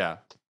 Yeah.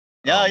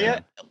 Yeah.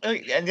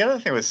 And the other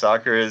thing with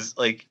soccer is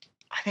like,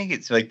 I think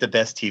it's like the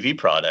best TV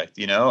product,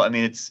 I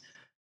mean,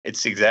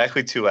 it's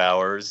exactly 2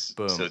 hours.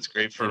 Boom. So it's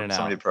great for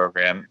somebody to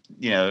program,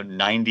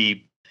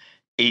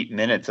 98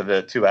 minutes of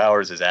the 2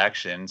 hours is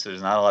action. So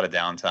there's not a lot of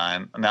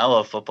downtime. I mean, I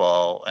love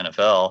football,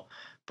 NFL,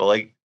 but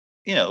like,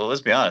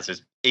 let's be honest,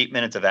 there's 8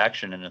 minutes of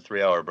action in a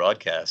 3-hour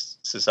broadcast.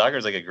 So soccer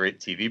is like a great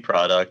TV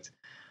product.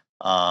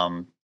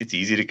 It's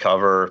easy to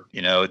cover,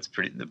 it's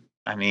pretty,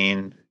 I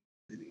mean,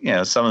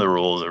 some of the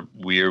rules are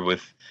weird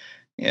with,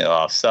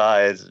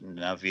 offsides, and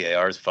now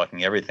VAR is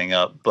fucking everything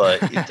up,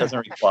 but it doesn't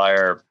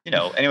require,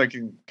 anyone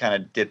can kind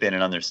of dip in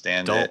and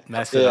understand it. Don't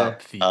mess it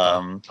up.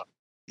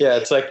 Yeah,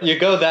 it's like you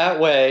go that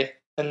way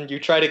and you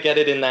try to get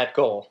it in that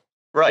goal.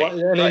 Right.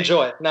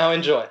 Enjoy. Now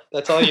enjoy.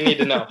 That's all you need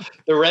to know.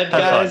 The red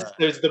guys,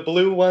 there's the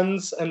blue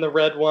ones and the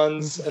red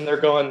ones, and they're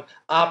going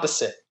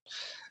opposite.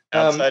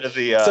 Outside of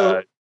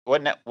the,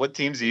 what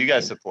teams do you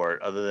guys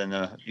support other than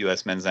the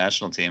U.S. men's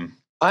national team?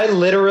 I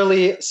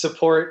literally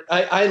support.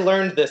 I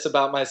learned this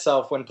about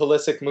myself when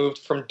Pulisic moved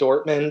from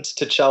Dortmund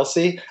to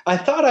Chelsea. I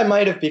thought I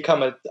might have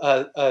become a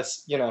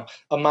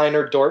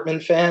minor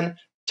Dortmund fan.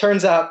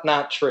 Turns out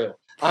not true.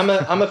 I'm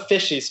a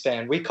Fishies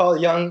fan. We call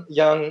young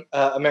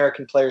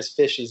American players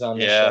Fishies on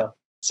the show.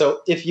 So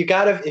if you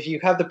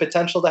have the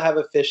potential to have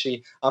a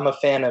Fishy, I'm a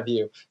fan of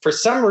you. For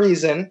some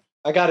reason,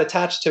 I got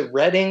attached to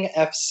Reading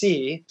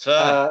FC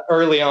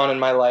early on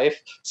in my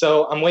life.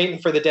 So I'm waiting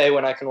for the day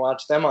when I can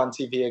watch them on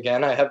TV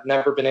again. I have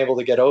never been able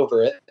to get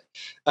over it.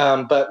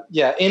 But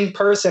yeah, in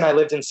person, I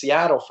lived in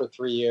Seattle for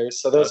 3 years.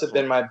 So those have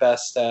been my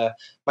best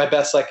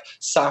like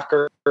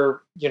soccer,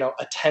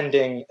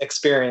 attending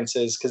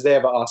experiences because they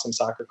have an awesome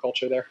soccer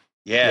culture there.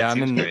 Yeah,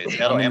 I'm in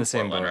the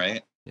same boat,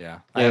 right? Yeah.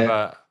 I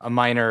have a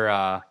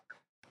minor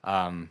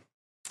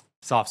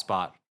soft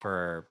spot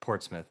for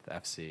Portsmouth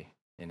FC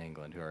in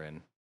England, who are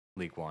in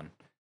League One.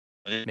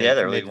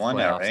 They're League One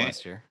now, right?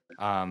 Last year.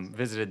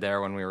 Visited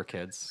there when we were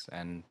kids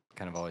and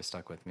kind of always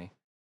stuck with me.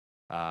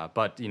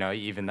 But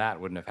even that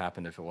wouldn't have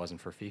happened if it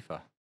wasn't for FIFA.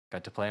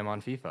 Got to play them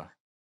on FIFA,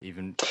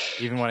 even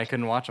when I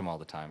couldn't watch them all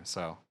the time.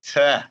 So.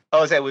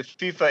 Oh, is that with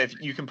FIFA?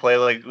 If you can play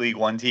like League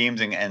One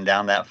teams and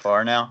down that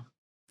far now?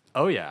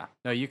 Oh yeah,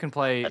 no, you can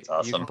play. That's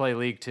awesome. You can play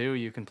League Two.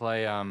 You can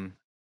play. I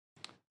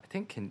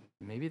think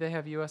maybe they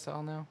have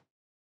USL now.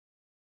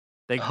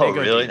 They go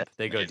really? Deep.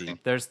 They go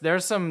deep.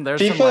 There's some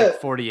like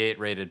 48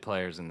 rated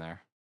players in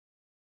there.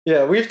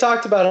 Yeah, we've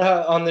talked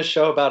about on this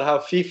show about how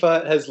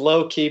FIFA has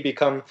low key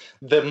become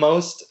the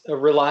most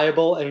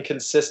reliable and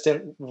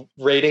consistent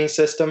rating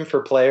system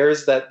for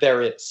players that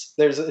there is.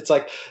 It's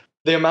like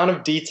the amount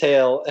of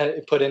detail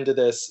put into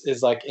this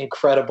is like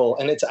incredible,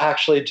 and it's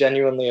actually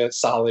genuinely a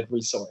solid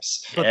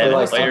resource.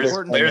 But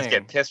players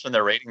get pissed when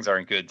their ratings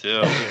aren't good too.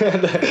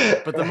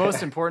 But the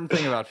most important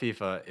thing about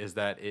FIFA is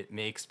that it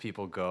makes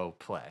people go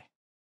play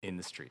in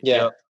the street.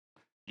 Yeah.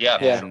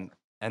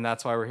 And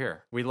that's why we're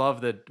here. We love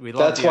the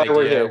that's why idea.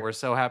 We're here. We're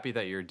so happy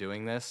that you're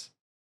doing this.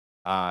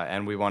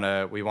 And we want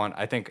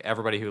I think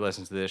everybody who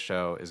listens to this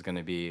show is going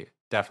to be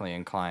definitely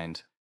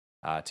inclined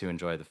to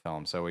enjoy the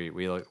film. So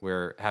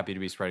we're happy to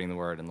be spreading the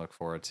word and look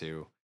forward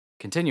to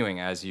continuing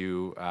as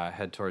you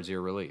head towards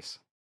your release.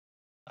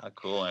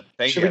 Cool.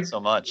 Thank you so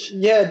much.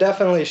 Yeah,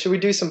 definitely. Should we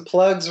do some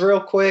plugs real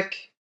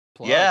quick?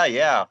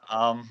 Yeah.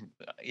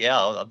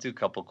 I'll do a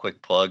couple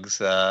quick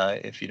plugs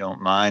if you don't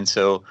mind.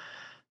 So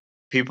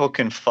people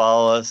can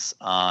follow us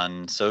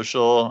on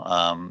social,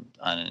 on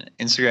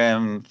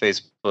Instagram,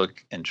 Facebook,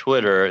 and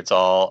Twitter. It's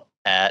all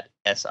at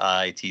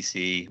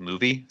SITC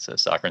Movie, so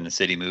Soccer in the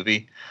City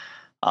Movie.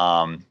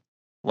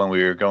 When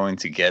we were going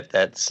to get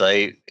that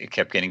site, it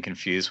kept getting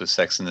confused with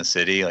Sex in the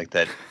City, like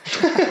that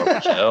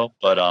show.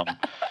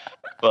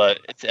 But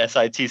it's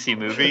SITC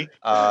Movie.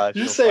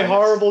 You say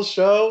horrible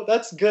show?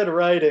 That's good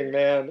writing,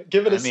 man.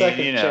 Give it a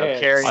second chance.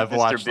 Carrie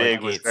Mr.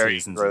 Big was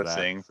very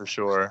engrossing for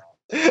sure.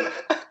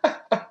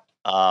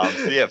 Follow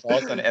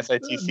us on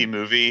SITC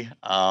Movie.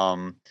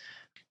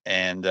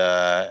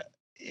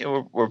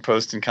 We're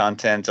posting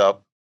content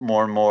up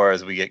more and more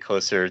as we get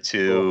closer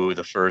to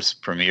the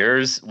first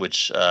premieres,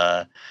 which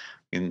you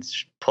can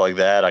plug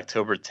that.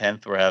 October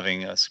 10th, we're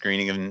having a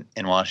screening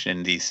in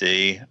Washington,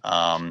 D.C.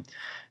 And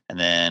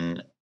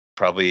then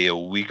probably a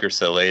week or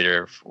so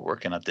later,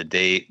 working up the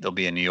date. There'll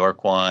be a New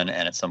York one,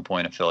 and at some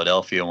point a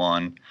Philadelphia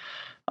one.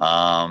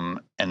 And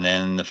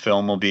then the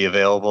film will be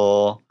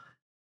available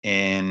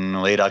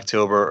in late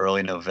October,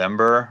 early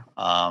November.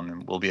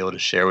 We'll be able to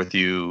share with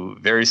you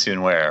very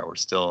soon where. We're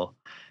still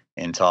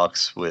in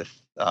talks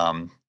with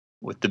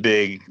the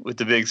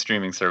big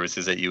streaming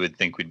services that you would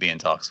think we'd be in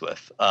talks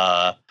with.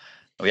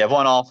 We have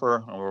one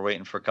offer, and we're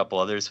waiting for a couple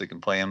others so we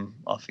can play them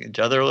off each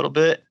other a little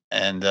bit.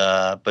 And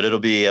but it'll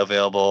be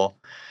available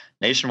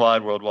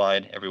nationwide,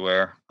 worldwide,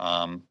 everywhere.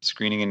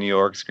 Screening in New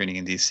York, screening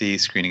in DC,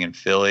 screening in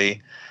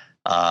Philly.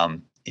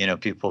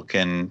 People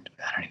can,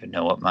 I don't even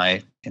know what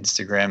my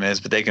Instagram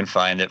is, but they can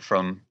find it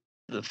from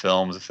the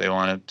films if they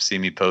want to see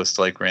me post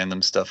like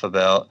random stuff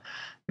about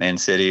Man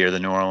City or the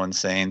New Orleans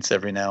Saints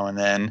every now and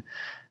then.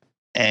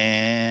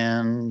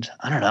 And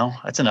I don't know.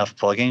 That's enough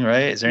plugging,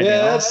 right? Is there anything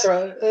else?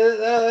 That's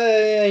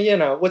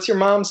right. What's your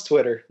mom's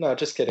Twitter? No,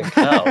 just kidding.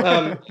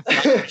 No.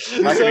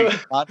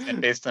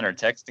 Content based on our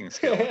texting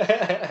skills.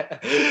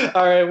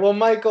 All right. Well,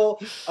 Michael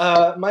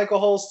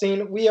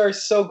Holstein, we are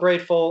so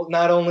grateful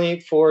not only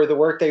for the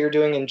work that you're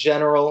doing in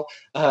general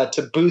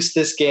to boost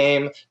this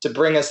game, to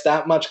bring us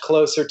that much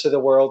closer to the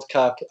World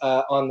Cup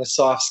on the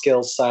soft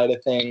skills side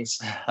of things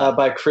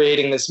by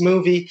creating this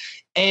movie,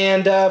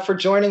 and for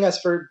joining us,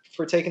 for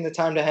taking the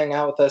time to hang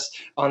out with us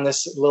on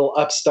this little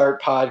upstart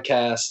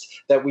podcast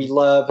that we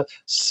love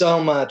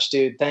so much,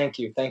 dude. Thank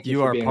you.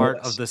 You are part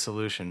of the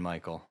solution,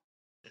 Michael.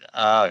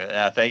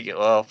 Yeah, thank you.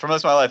 Well, for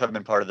most of my life, I've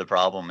been part of the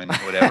problem, and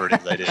whatever it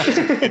is I do,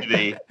 it's good to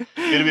be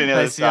on the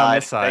other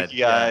side. Thank you,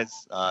 guys.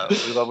 Yeah.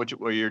 We love what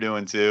you're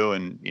doing too,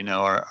 and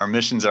our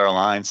missions are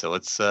aligned. So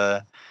let's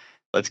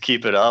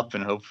keep it up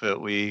and hope that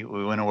we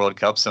win a World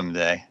Cup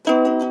someday.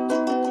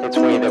 It's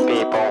we the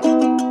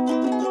people.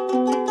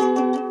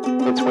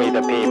 It's we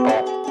the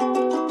people.